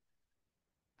no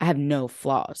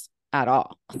flaws at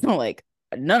all. Like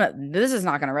none of this is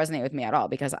not going to resonate with me at all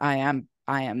because I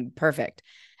am perfect.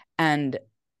 And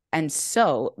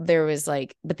so there was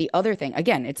like, but the other thing,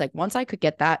 again, it's like once I could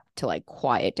get that to like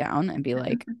quiet down and be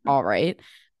like, all right,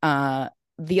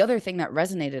 the other thing that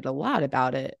resonated a lot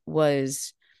about it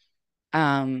was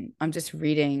I'm just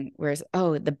reading where's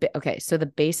okay, so the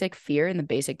basic fear and the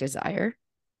basic desire,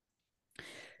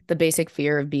 the basic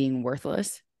fear of being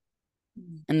worthless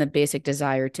and the basic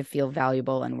desire to feel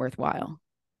valuable and worthwhile.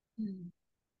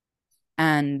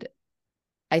 And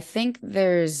I think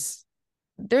there's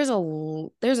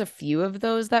a few of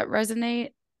those that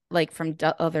resonate like from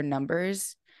other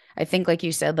numbers. I think like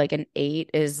you said like an 8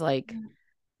 is like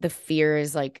the fear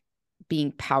is like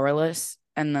being powerless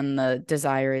and then the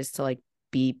desire is to like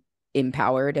be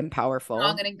empowered and Strong powerful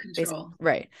and in basically. control.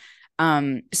 Right.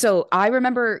 So I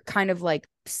remember kind of like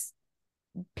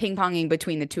ping-ponging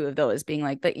between the two of those being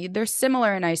like they're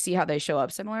similar and I see how they show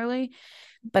up similarly,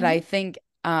 but I think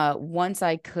once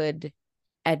I could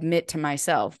admit to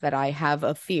myself that I have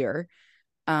a fear,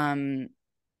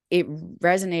 it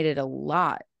resonated a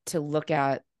lot to look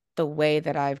at the way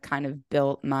that I've kind of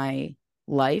built my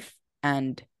life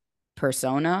and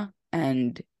persona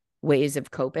and ways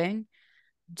of coping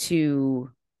to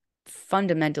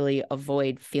fundamentally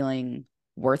avoid feeling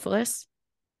worthless.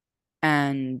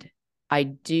 And I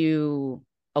do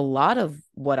a lot of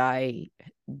what I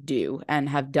do and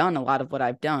have done a lot of what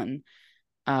I've done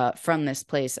from this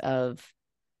place of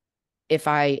if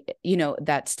I,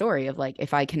 that story of like,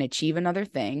 if I can achieve another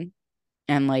thing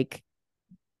and like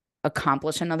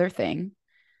accomplish another thing,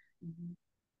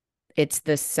 it's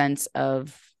the sense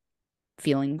of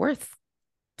feeling worth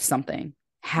something,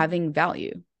 having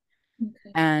value.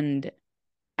 Okay.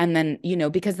 And then,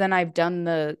 because then I've done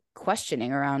the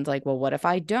questioning around like, well, what if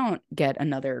I don't get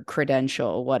another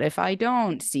credential? What if I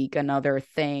don't seek another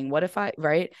thing? What if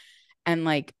right? And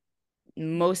like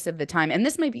most of the time, and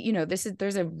this might be,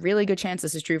 there's a really good chance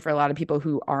this is true for a lot of people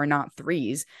who are not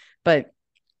 3s, but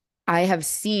I have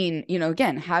seen,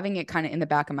 again, having it kind of in the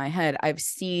back of my head, I've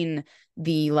seen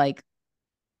the like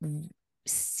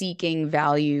seeking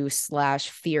value /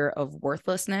 fear of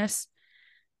worthlessness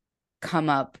come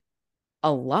up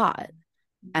a lot.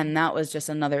 And that was just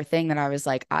another thing that I was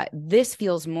like, this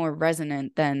feels more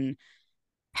resonant than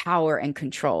power and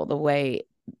control, the way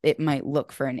it might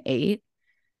look for an 8.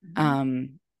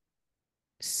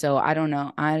 So I don't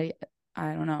know. I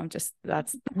don't know. Just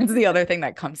that's the other thing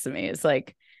that comes to me is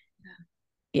like,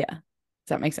 yeah. Does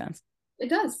that make sense? It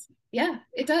does. Yeah,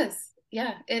 it does.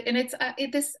 Yeah. And it's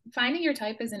this finding your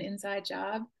type is an inside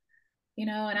job.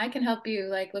 and I can help you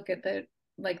like look at the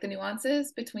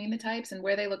nuances between the types and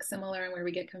where they look similar and where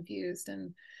we get confused,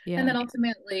 and Yeah. then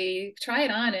ultimately try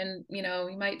it on, and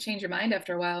you might change your mind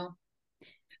after a while.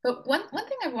 But one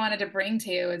thing I wanted to bring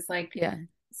to you is like, Yeah.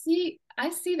 I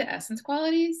see the essence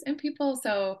qualities in people.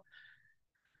 So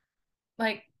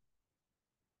like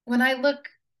when I look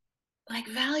like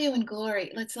value and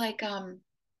glory, it's like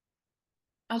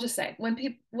I'll just say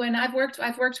when I've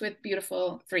worked with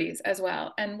beautiful threes as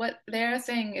well, and what their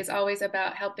thing is always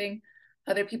about helping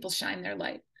other people shine their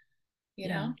light. You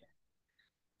Yeah. know,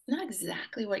 not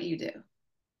exactly what you do.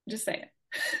 Just say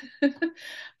it.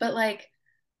 But like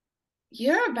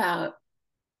you're about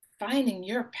finding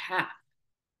your path,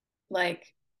 like,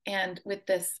 and with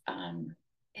this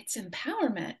it's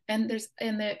empowerment, and there's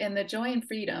in the joy and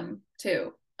freedom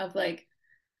too of like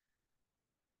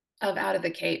of out of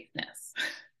the caveness.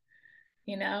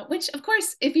 Which of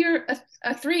course if you're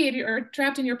a three and you're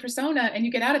trapped in your persona and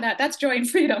you get out of that, that's joy and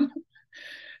freedom.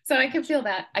 So I can feel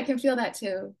that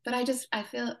too, but I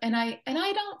feel, and I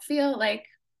don't feel like,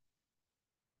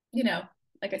 you know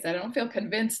like I said, I don't feel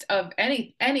convinced of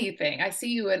anything. I see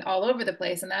you in all over the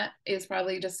place, and that is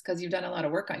probably just because you've done a lot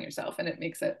of work on yourself, and it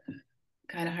makes it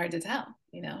kind of hard to tell.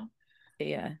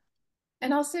 Yeah.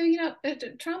 And also,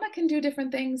 trauma can do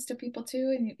different things to people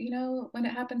too. And, when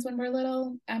it happens when we're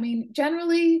little, I mean,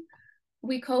 generally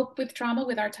we cope with trauma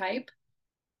with our type,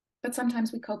 but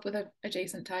sometimes we cope with a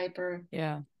adjacent type or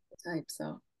Yeah. a type.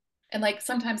 So, and like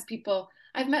sometimes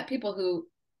I've met people who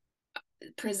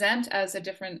present as a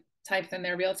different type than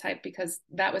their real type because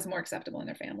that was more acceptable in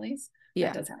their families. That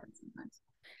Yeah. does happen sometimes.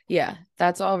 Yeah.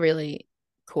 That's all really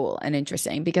cool and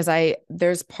interesting because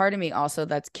there's part of me also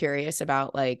that's curious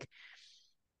about like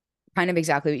kind of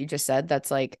exactly what you just said.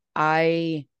 That's like,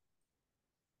 I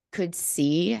could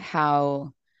see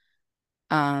how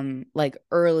like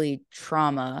early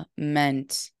trauma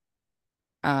meant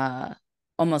uh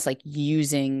almost like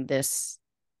using this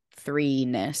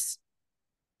threeness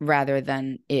rather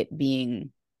than it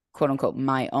being quote unquote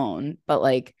my own, but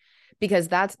like because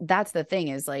that's the thing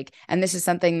is like, and this is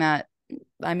something that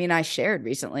I mean I shared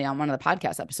recently on one of the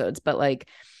podcast episodes, but like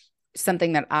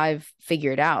something that I've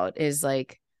figured out is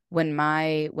like when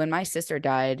my sister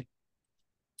died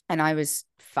and I was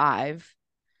 5,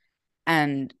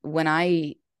 and when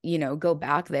I go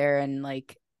back there and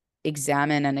like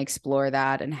examine and explore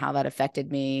that and how that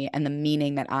affected me and the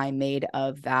meaning that I made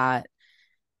of that,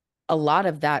 a lot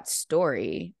of that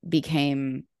story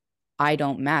became I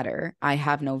don't matter, I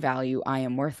have no value, I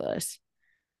am worthless,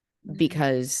 Mm-hmm.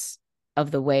 because of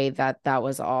the way that that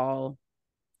was all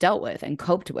dealt with and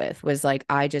coped with. Was like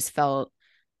I just felt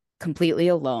completely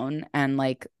alone and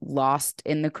like lost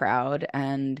in the crowd,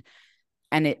 and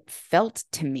it felt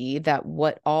to me that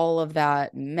what all of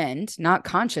that meant, not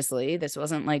consciously, this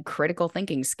wasn't like critical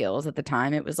thinking skills at the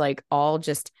time, it was like all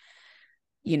just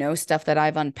stuff that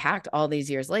I've unpacked all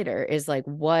these years later, is like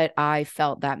what I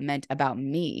felt that meant about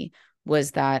me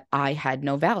was that I had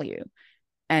no value,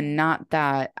 and not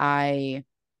that I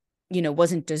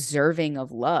wasn't deserving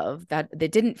of love. That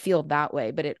it didn't feel that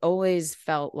way, but it always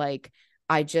felt like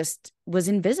I just was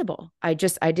invisible. I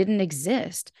didn't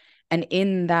exist. And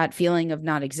in that feeling of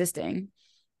not existing,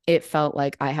 it felt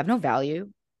like I have no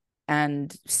value, and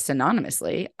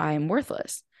synonymously I am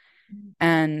worthless.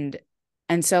 Mm-hmm.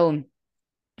 And so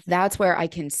that's where I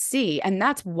can see, and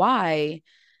that's why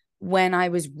when I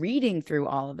was reading through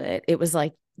all of it, it was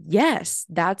like, yes,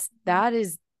 that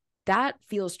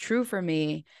feels true for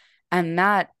me. And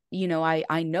that,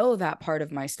 I know that part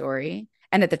of my story.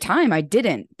 And at the time I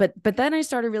didn't, but then I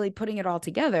started really putting it all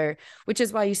together, which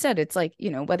is why you said it's like,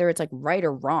 whether it's like right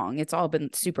or wrong, it's all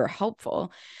been super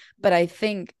helpful. But I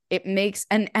think it makes,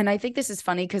 and I think this is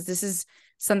funny because this is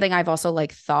something I've also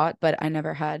like thought, but I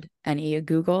never had any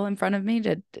Google in front of me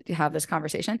to have this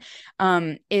conversation.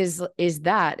 Is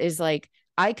like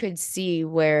I could see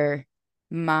where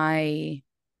my,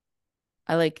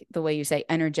 I like the way you say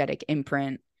energetic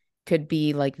imprint could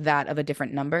be like that of a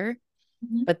different number,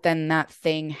 Mm-hmm. but then that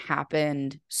thing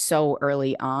happened so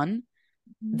early on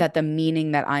Mm-hmm. that the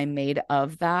meaning that I made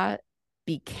of that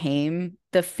became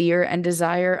the fear and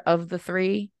desire of the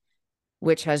three,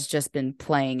 which has just been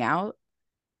playing out.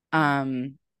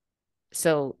 Um,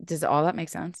 so does all that make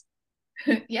sense?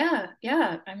 Yeah,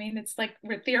 yeah. I mean, it's like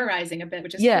we're theorizing a bit,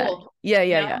 which is Yeah. cool. Yeah.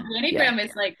 Yeah. Yeah. The Yeah. Enneagram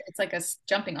is like it's like a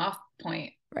jumping off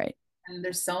point, Right. and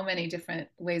there's so many different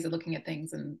ways of looking at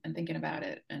things and thinking about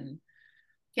it. And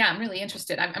yeah, I'm really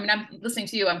interested. I mean, I'm listening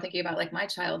to you. I'm thinking about like my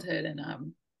childhood, and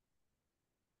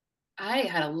I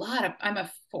had a lot of. I'm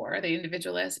a 4, the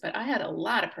individualist, but I had a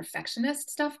lot of perfectionist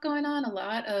stuff going on. A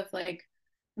lot of like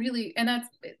really, and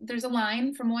there's a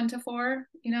line from 1 to 4,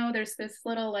 there's this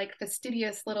little like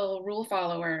fastidious little rule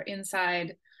follower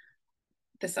inside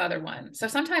this other one. So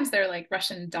sometimes they're like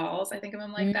Russian dolls. I think of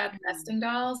them like that, nesting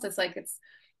dolls. It's like it's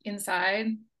inside.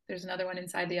 There's another one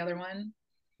inside the other one.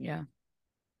 Yeah.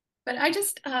 But I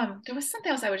just there was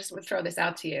something else I would throw this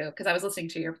out to you because I was listening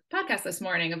to your podcast this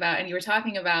morning about, and you were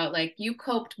talking about like you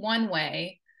coped one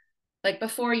way, like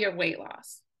before your weight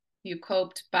loss, you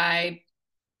coped by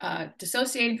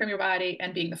dissociating from your body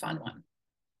and being the fun one,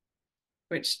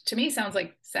 which to me sounds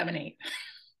like 7, 8.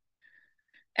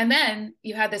 And then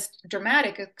you had this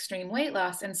dramatic, extreme weight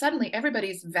loss, and suddenly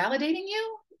everybody's validating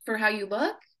you for how you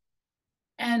look.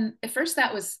 And at first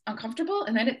that was uncomfortable,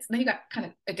 and then you got kind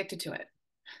of addicted to it.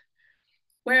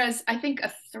 Whereas I think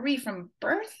a 3 from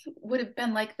birth would have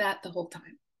been like that the whole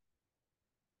time.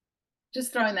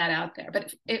 Just throwing that out there.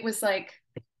 But it was like,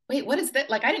 wait, what is that?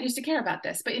 Like, I didn't used to care about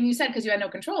this. And you said because you had no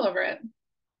control over it.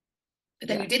 But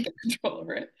then you did get control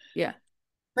over it. Yeah.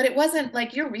 But it wasn't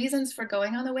like your reasons for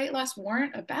going on the weight loss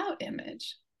weren't about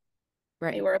image.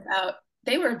 Right.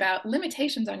 They were about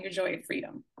limitations on your joy and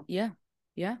freedom. Yeah.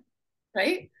 Yeah.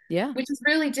 Right? Yeah. Which is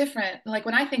really different. Like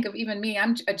when I think of even me,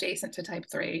 I'm adjacent to type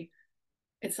 3.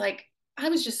 It's like,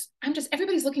 I'm just,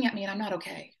 everybody's looking at me and I'm not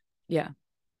okay. Yeah.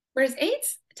 Whereas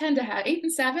 8s tend to have, 8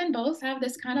 and 7 both have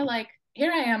this kind of like,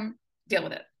 here I am, deal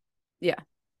with it. Yeah.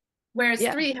 Whereas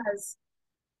 3 has,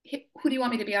 who do you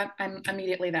want me to be? I'm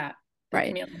immediately that. Right.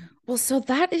 Chameleon. Well, so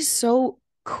that is so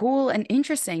cool and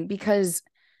interesting because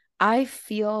I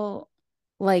feel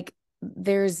like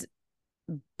there's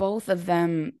both of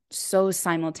them so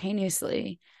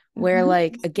simultaneously where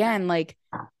like, again, like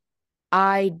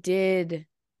I did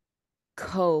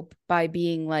cope by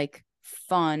being like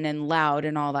fun and loud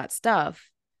and all that stuff,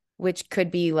 which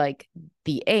could be like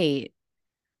the 8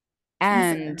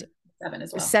 and 7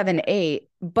 as well. 7, 8.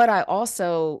 But I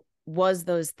also was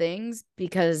those things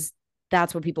because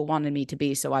that's what people wanted me to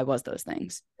be. So I was those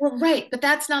things. Well, right. But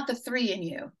that's not the 3 in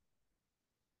you.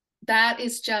 That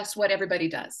is just what everybody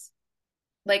does.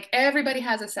 Like everybody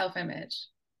has a self-image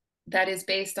that is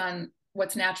based on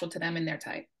what's natural to them in their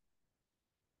type.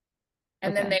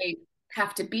 And then they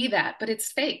have to be that, but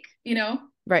it's fake,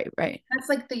 Right. That's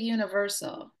like the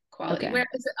universal quality. Whereas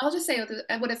I'll just say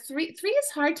what a 3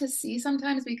 is hard to see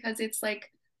sometimes because it's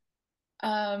like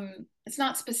it's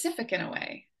not specific in a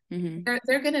way.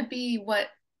 They're gonna be what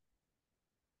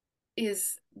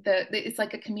is it's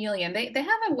like a chameleon. They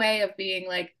have a way of being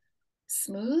like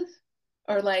smooth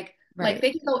or like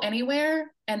they can go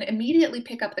anywhere and immediately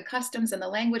pick up the customs and the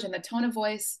language and the tone of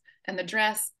voice and the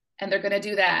dress, and they're gonna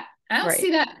do that. I don't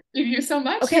see that in you so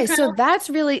much. Okay, so that's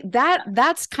really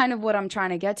that's kind of what I'm trying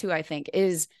to get to, I think,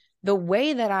 is the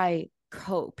way that I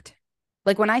coped.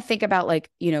 Like when I think about like,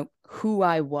 who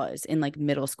I was in like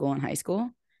middle school and high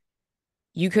school,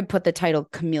 you could put the title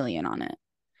chameleon on it.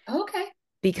 Okay.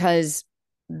 Because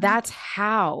that's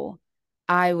how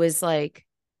I was like,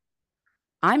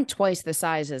 I'm twice the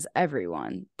size as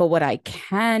everyone, but what I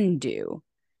can do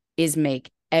is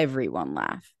make everyone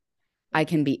laugh. I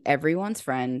can be everyone's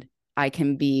friend. I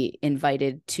can be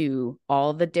invited to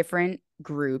all the different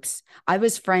groups. I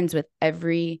was friends with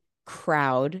every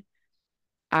crowd.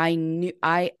 And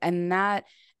I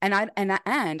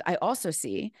also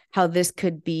see how this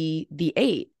could be the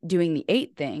 8 doing the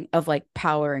 8 thing of like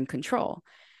power and control,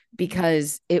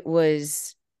 because it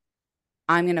was,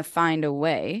 I'm going to find a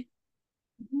way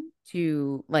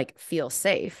to like feel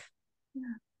safe.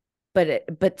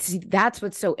 But see, that's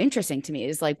what's so interesting to me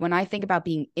is like when I think about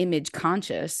being image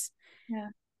conscious,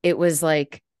 it was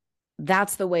like,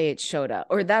 that's the way it showed up,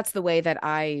 or that's the way that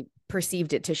I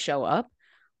perceived it to show up,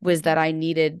 was that I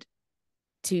needed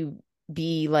to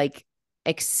be like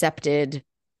accepted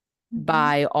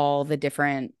by all the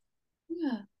different,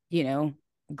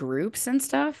 groups and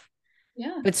stuff.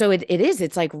 But so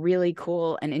it's like really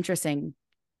cool and interesting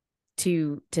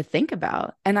to think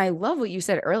about. And I love what you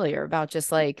said earlier about just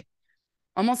like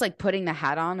almost like putting the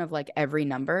hat on of like every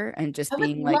number and just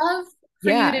being like, love for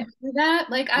you to do that.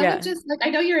 Like I would just like, I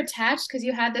know you're attached because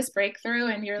you had this breakthrough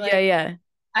and you're like,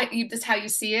 that's how you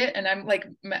see it. And I'm like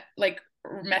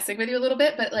messing with you a little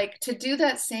bit, but like to do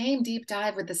that same deep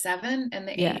dive with the 7 and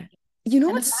the 8. You know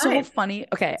what's so funny?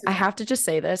 Okay, I have to just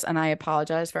say this, and I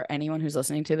apologize for anyone who's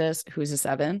listening to this who's a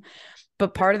 7.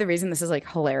 But part of the reason this is like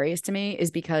hilarious to me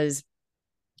is because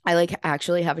I like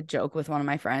actually have a joke with one of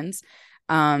my friends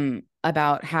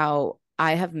about how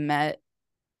I've met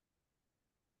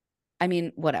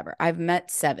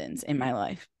 7s in my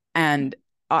life. And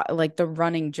like the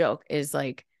running joke is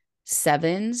like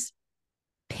 7s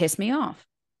piss me off.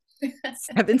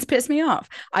 Sevens piss me off.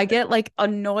 I get like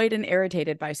annoyed and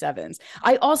irritated by sevens.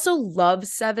 I also love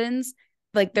sevens.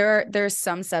 Like there's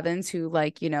some sevens who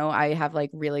like, I have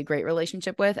like really great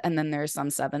relationship with, and then there's some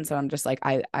sevens that I'm just like,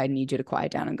 I need you to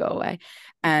quiet down and go away.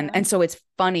 And so it's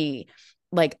funny.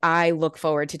 Like I look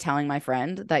forward to telling my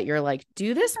friend that you're like,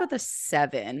 do this with a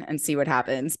seven and see what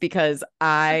happens, because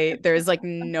there's like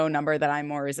no number that I'm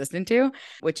more resistant to,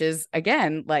 which is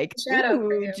again like, Shadow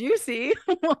for ooh, you. juicy.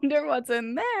 Wonder what's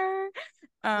in there.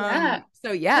 Yeah.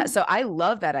 So yeah, so I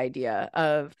love that idea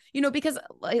of, because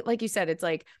like you said, it's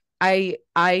like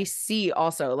I see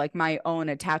also like my own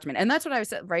attachment. And that's what I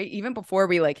said, right? Even before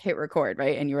we like hit record,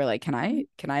 right? And you were like, can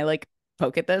I like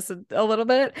poke at this a little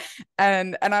bit?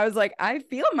 And I was like, I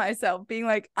feel myself being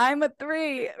like, I'm a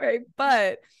 3, right?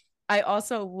 But I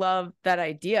also love that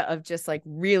idea of just like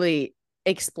really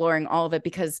exploring all of it,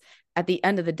 because at the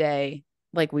end of the day,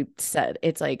 like we said,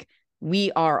 it's like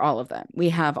we are all of them. We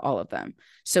have all of them.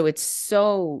 So it's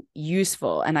so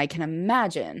useful. And I can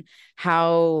imagine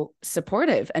how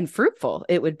supportive and fruitful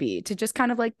it would be to just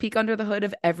kind of like peek under the hood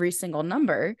of every single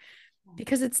number,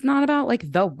 because it's not about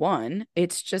like the one,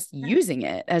 it's just using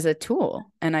it as a tool.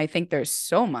 And I think there's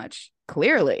so much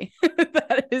clearly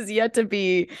that is yet to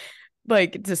be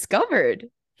like discovered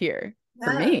here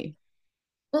for Yeah. me.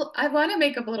 Well, I want to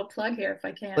make a little plug here if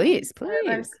I can. Please,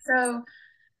 please.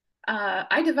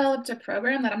 I developed a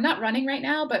program that I'm not running right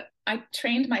now, but I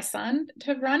trained my son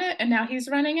to run it, and now he's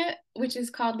running it, which is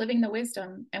called Living the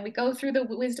Wisdom. And we go through the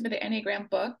wisdom of the Enneagram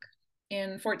book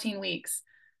in 14 weeks,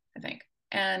 I think,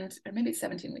 or maybe it's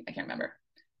 17 weeks. I can't remember.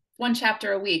 One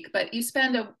chapter a week, but you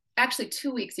spend actually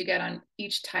 2 weeks you get on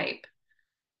each type.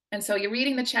 And so you're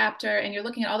reading the chapter and you're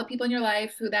looking at all the people in your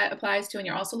life who that applies to, and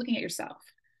you're also looking at yourself.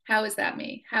 How is that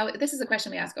me? This is a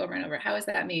question we ask over and over. How is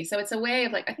that me? So it's a way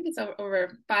of like, I think it's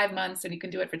over 5 months, and you can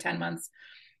do it for 10 months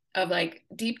of like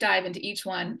deep dive into each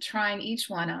one, trying each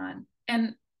one on.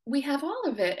 And we have all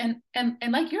of it. And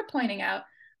like you're pointing out,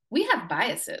 we have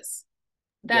biases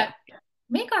Yeah. that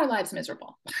make our lives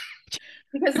miserable.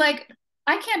 Because like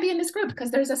I can't be in this group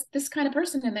because there's this kind of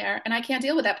person in there, and I can't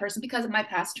deal with that person because of my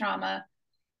past trauma.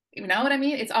 You know what I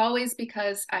mean? It's always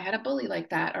because I had a bully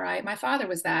like that, or my father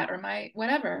was that, or my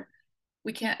whatever.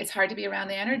 We can't, it's hard to be around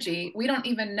the energy. We don't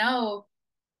even know,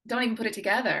 don't even put it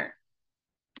together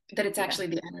that it's Yeah. actually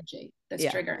the energy that's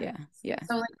Yeah. triggering. Yeah. Yeah.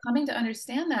 So like coming to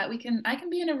understand that I can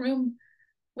be in a room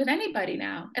with anybody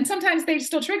now. And sometimes they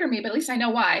still trigger me, but at least I know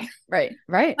why. Right.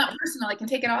 Right. Not personal. I can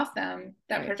take it off them,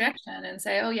 that Right. projection, and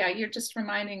say, oh yeah, you're just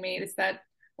reminding me it's that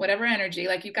whatever energy,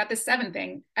 like you've got this 7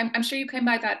 thing. I'm sure you came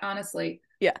by that honestly.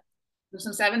 Yeah. There's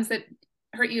some 7s that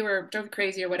hurt you or drove you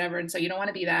crazy or whatever. And so you don't want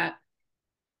to be that.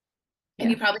 And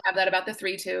Yeah. you probably have that about the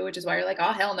 3 too, which is why you're like,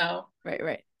 oh, hell no. Right.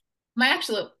 Right. My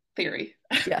actual theory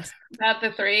Yes. about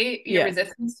the 3, your Yeah.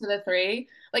 resistance to the 3,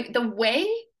 like the way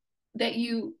that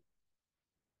you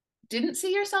didn't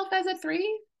see yourself as a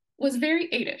 3 was very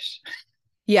 8ish.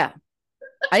 Yeah.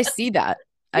 I see that.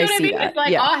 You I know what I see mean? that. It's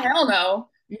like, Yeah. oh, hell no.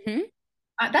 Mm-hmm.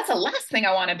 That's the last thing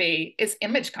I want to be, is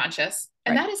image conscious.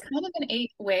 And Right. that is kind of an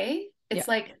 8 way. Yeah. It's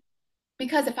like,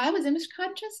 because if I was image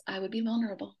conscious, I would be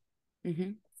vulnerable.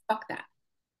 Mm-hmm. Fuck that.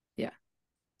 Yeah.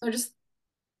 So just,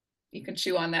 you can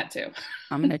chew on that too.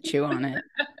 I'm gonna chew on it.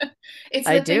 It's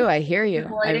I the thing do. I hear you. I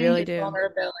avoiding really is do.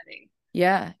 vulnerability.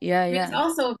 Yeah. Yeah. It's Yeah.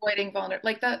 also avoiding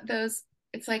vulnerability. Like those,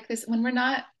 it's like this, when we're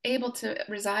not able to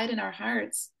reside in our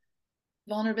hearts,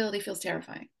 vulnerability feels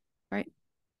terrifying Right.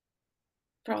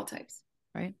 for all types.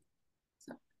 Right.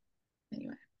 So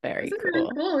anyway. Very This is really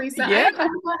cool. cool, Lisa. Yeah. I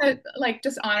want to like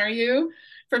just honor you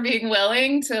for being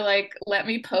willing to like let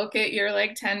me poke at your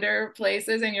like tender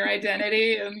places and your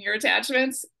identity and your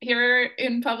attachments here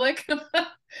in public.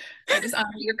 I just honor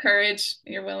your courage,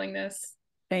 your willingness.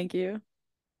 Thank you.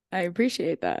 I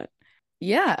appreciate that.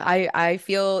 Yeah. I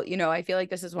feel, I feel like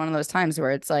this is one of those times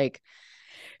where it's like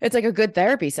a good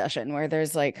therapy session where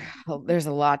there's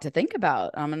a lot to think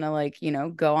about. I'm gonna like,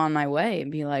 go on my way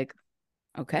and be like,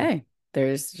 okay,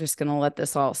 there's just gonna let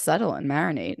this all settle and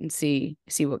marinate and see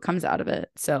what comes out of it.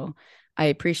 So I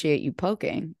appreciate you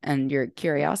poking and your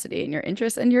curiosity and your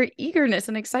interest and your eagerness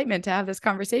and excitement to have this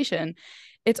conversation.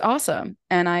 It's awesome.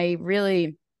 And I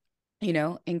really,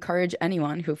 encourage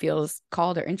anyone who feels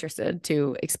called or interested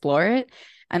to explore it,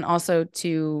 and also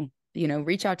to,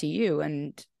 reach out to you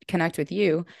and connect with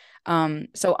you.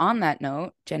 So on that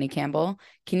note, Jenny Campbell,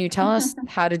 can you tell us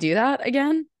how to do that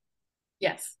again?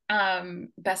 Yes.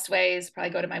 Best way is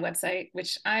probably go to my website,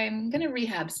 which I'm going to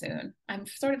rehab soon. I'm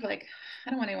sort of like,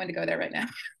 I don't want anyone to go there right now.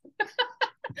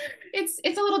 It's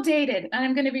a little dated, and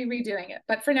I'm going to be redoing it.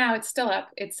 But for now, it's still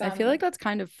up. It's I feel like that's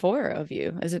kind of four of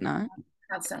you, is it not?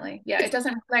 constantly. Yeah, it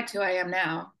doesn't reflect who I am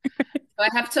now.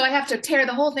 So I have to tear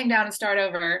the whole thing down and start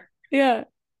over. Yeah.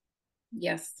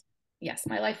 Yes. Yes,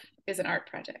 my life is an art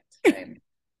project. I'm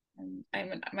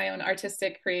my own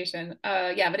artistic creation.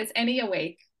 Yeah, but it's Any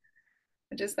Awake.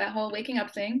 Just that whole waking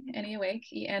up thing, Any Awake,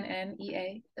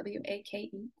 Enneawake.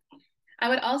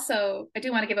 I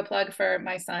do want to give a plug for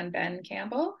my son, Ben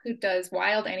Campbell, who does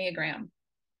Wild Enneagram.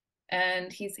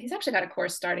 And he's actually got a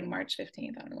course starting March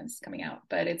 15th. I don't know when it's coming out,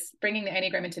 but it's bringing the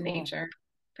Enneagram into nature,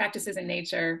 practices in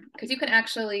nature, because you can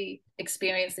actually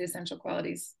experience the essential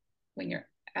qualities when you're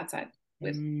outside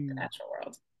with the natural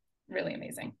world. Really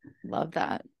amazing. Love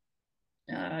that.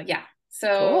 Yeah. So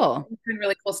Cool. doing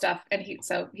really cool stuff. And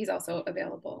he's also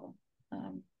available.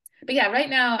 But yeah, right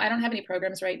now, I don't have any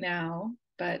programs right now,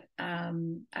 but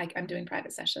I'm doing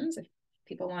private sessions. If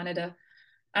people wanted to,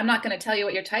 I'm not going to tell you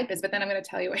what your type is, but then I'm going to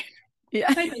tell you what your Yeah.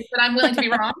 type is, but I'm willing to be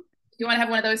wrong. If you want to have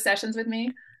one of those sessions with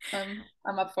me,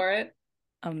 I'm up for it.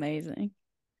 Amazing.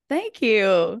 Thank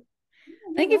you.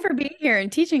 Thank you for being here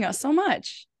and teaching us so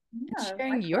much and Yeah, my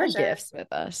sharing your pleasure. gifts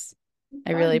with us.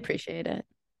 I really Fun. appreciate it.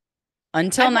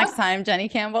 Until next time, Jenny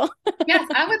Campbell. Yes,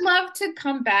 I would love to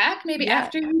come back maybe Yeah.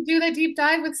 after you do the deep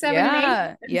dive with 7 and 8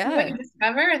 and see what Yeah. you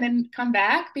discover, and then come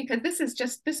back, because this is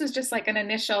just like an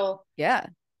initial Yeah.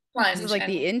 This is plunge. like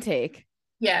And the intake.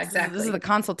 yeah, This is exactly. the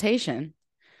consultation.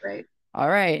 Right. All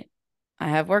right. I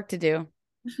have work to do.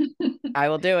 I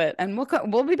will do it. And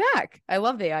we'll be back. I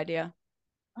love the idea.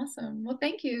 Awesome. Well,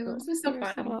 thank you. Cool. This was so You're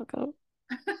so fun. welcome.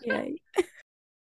 Yay.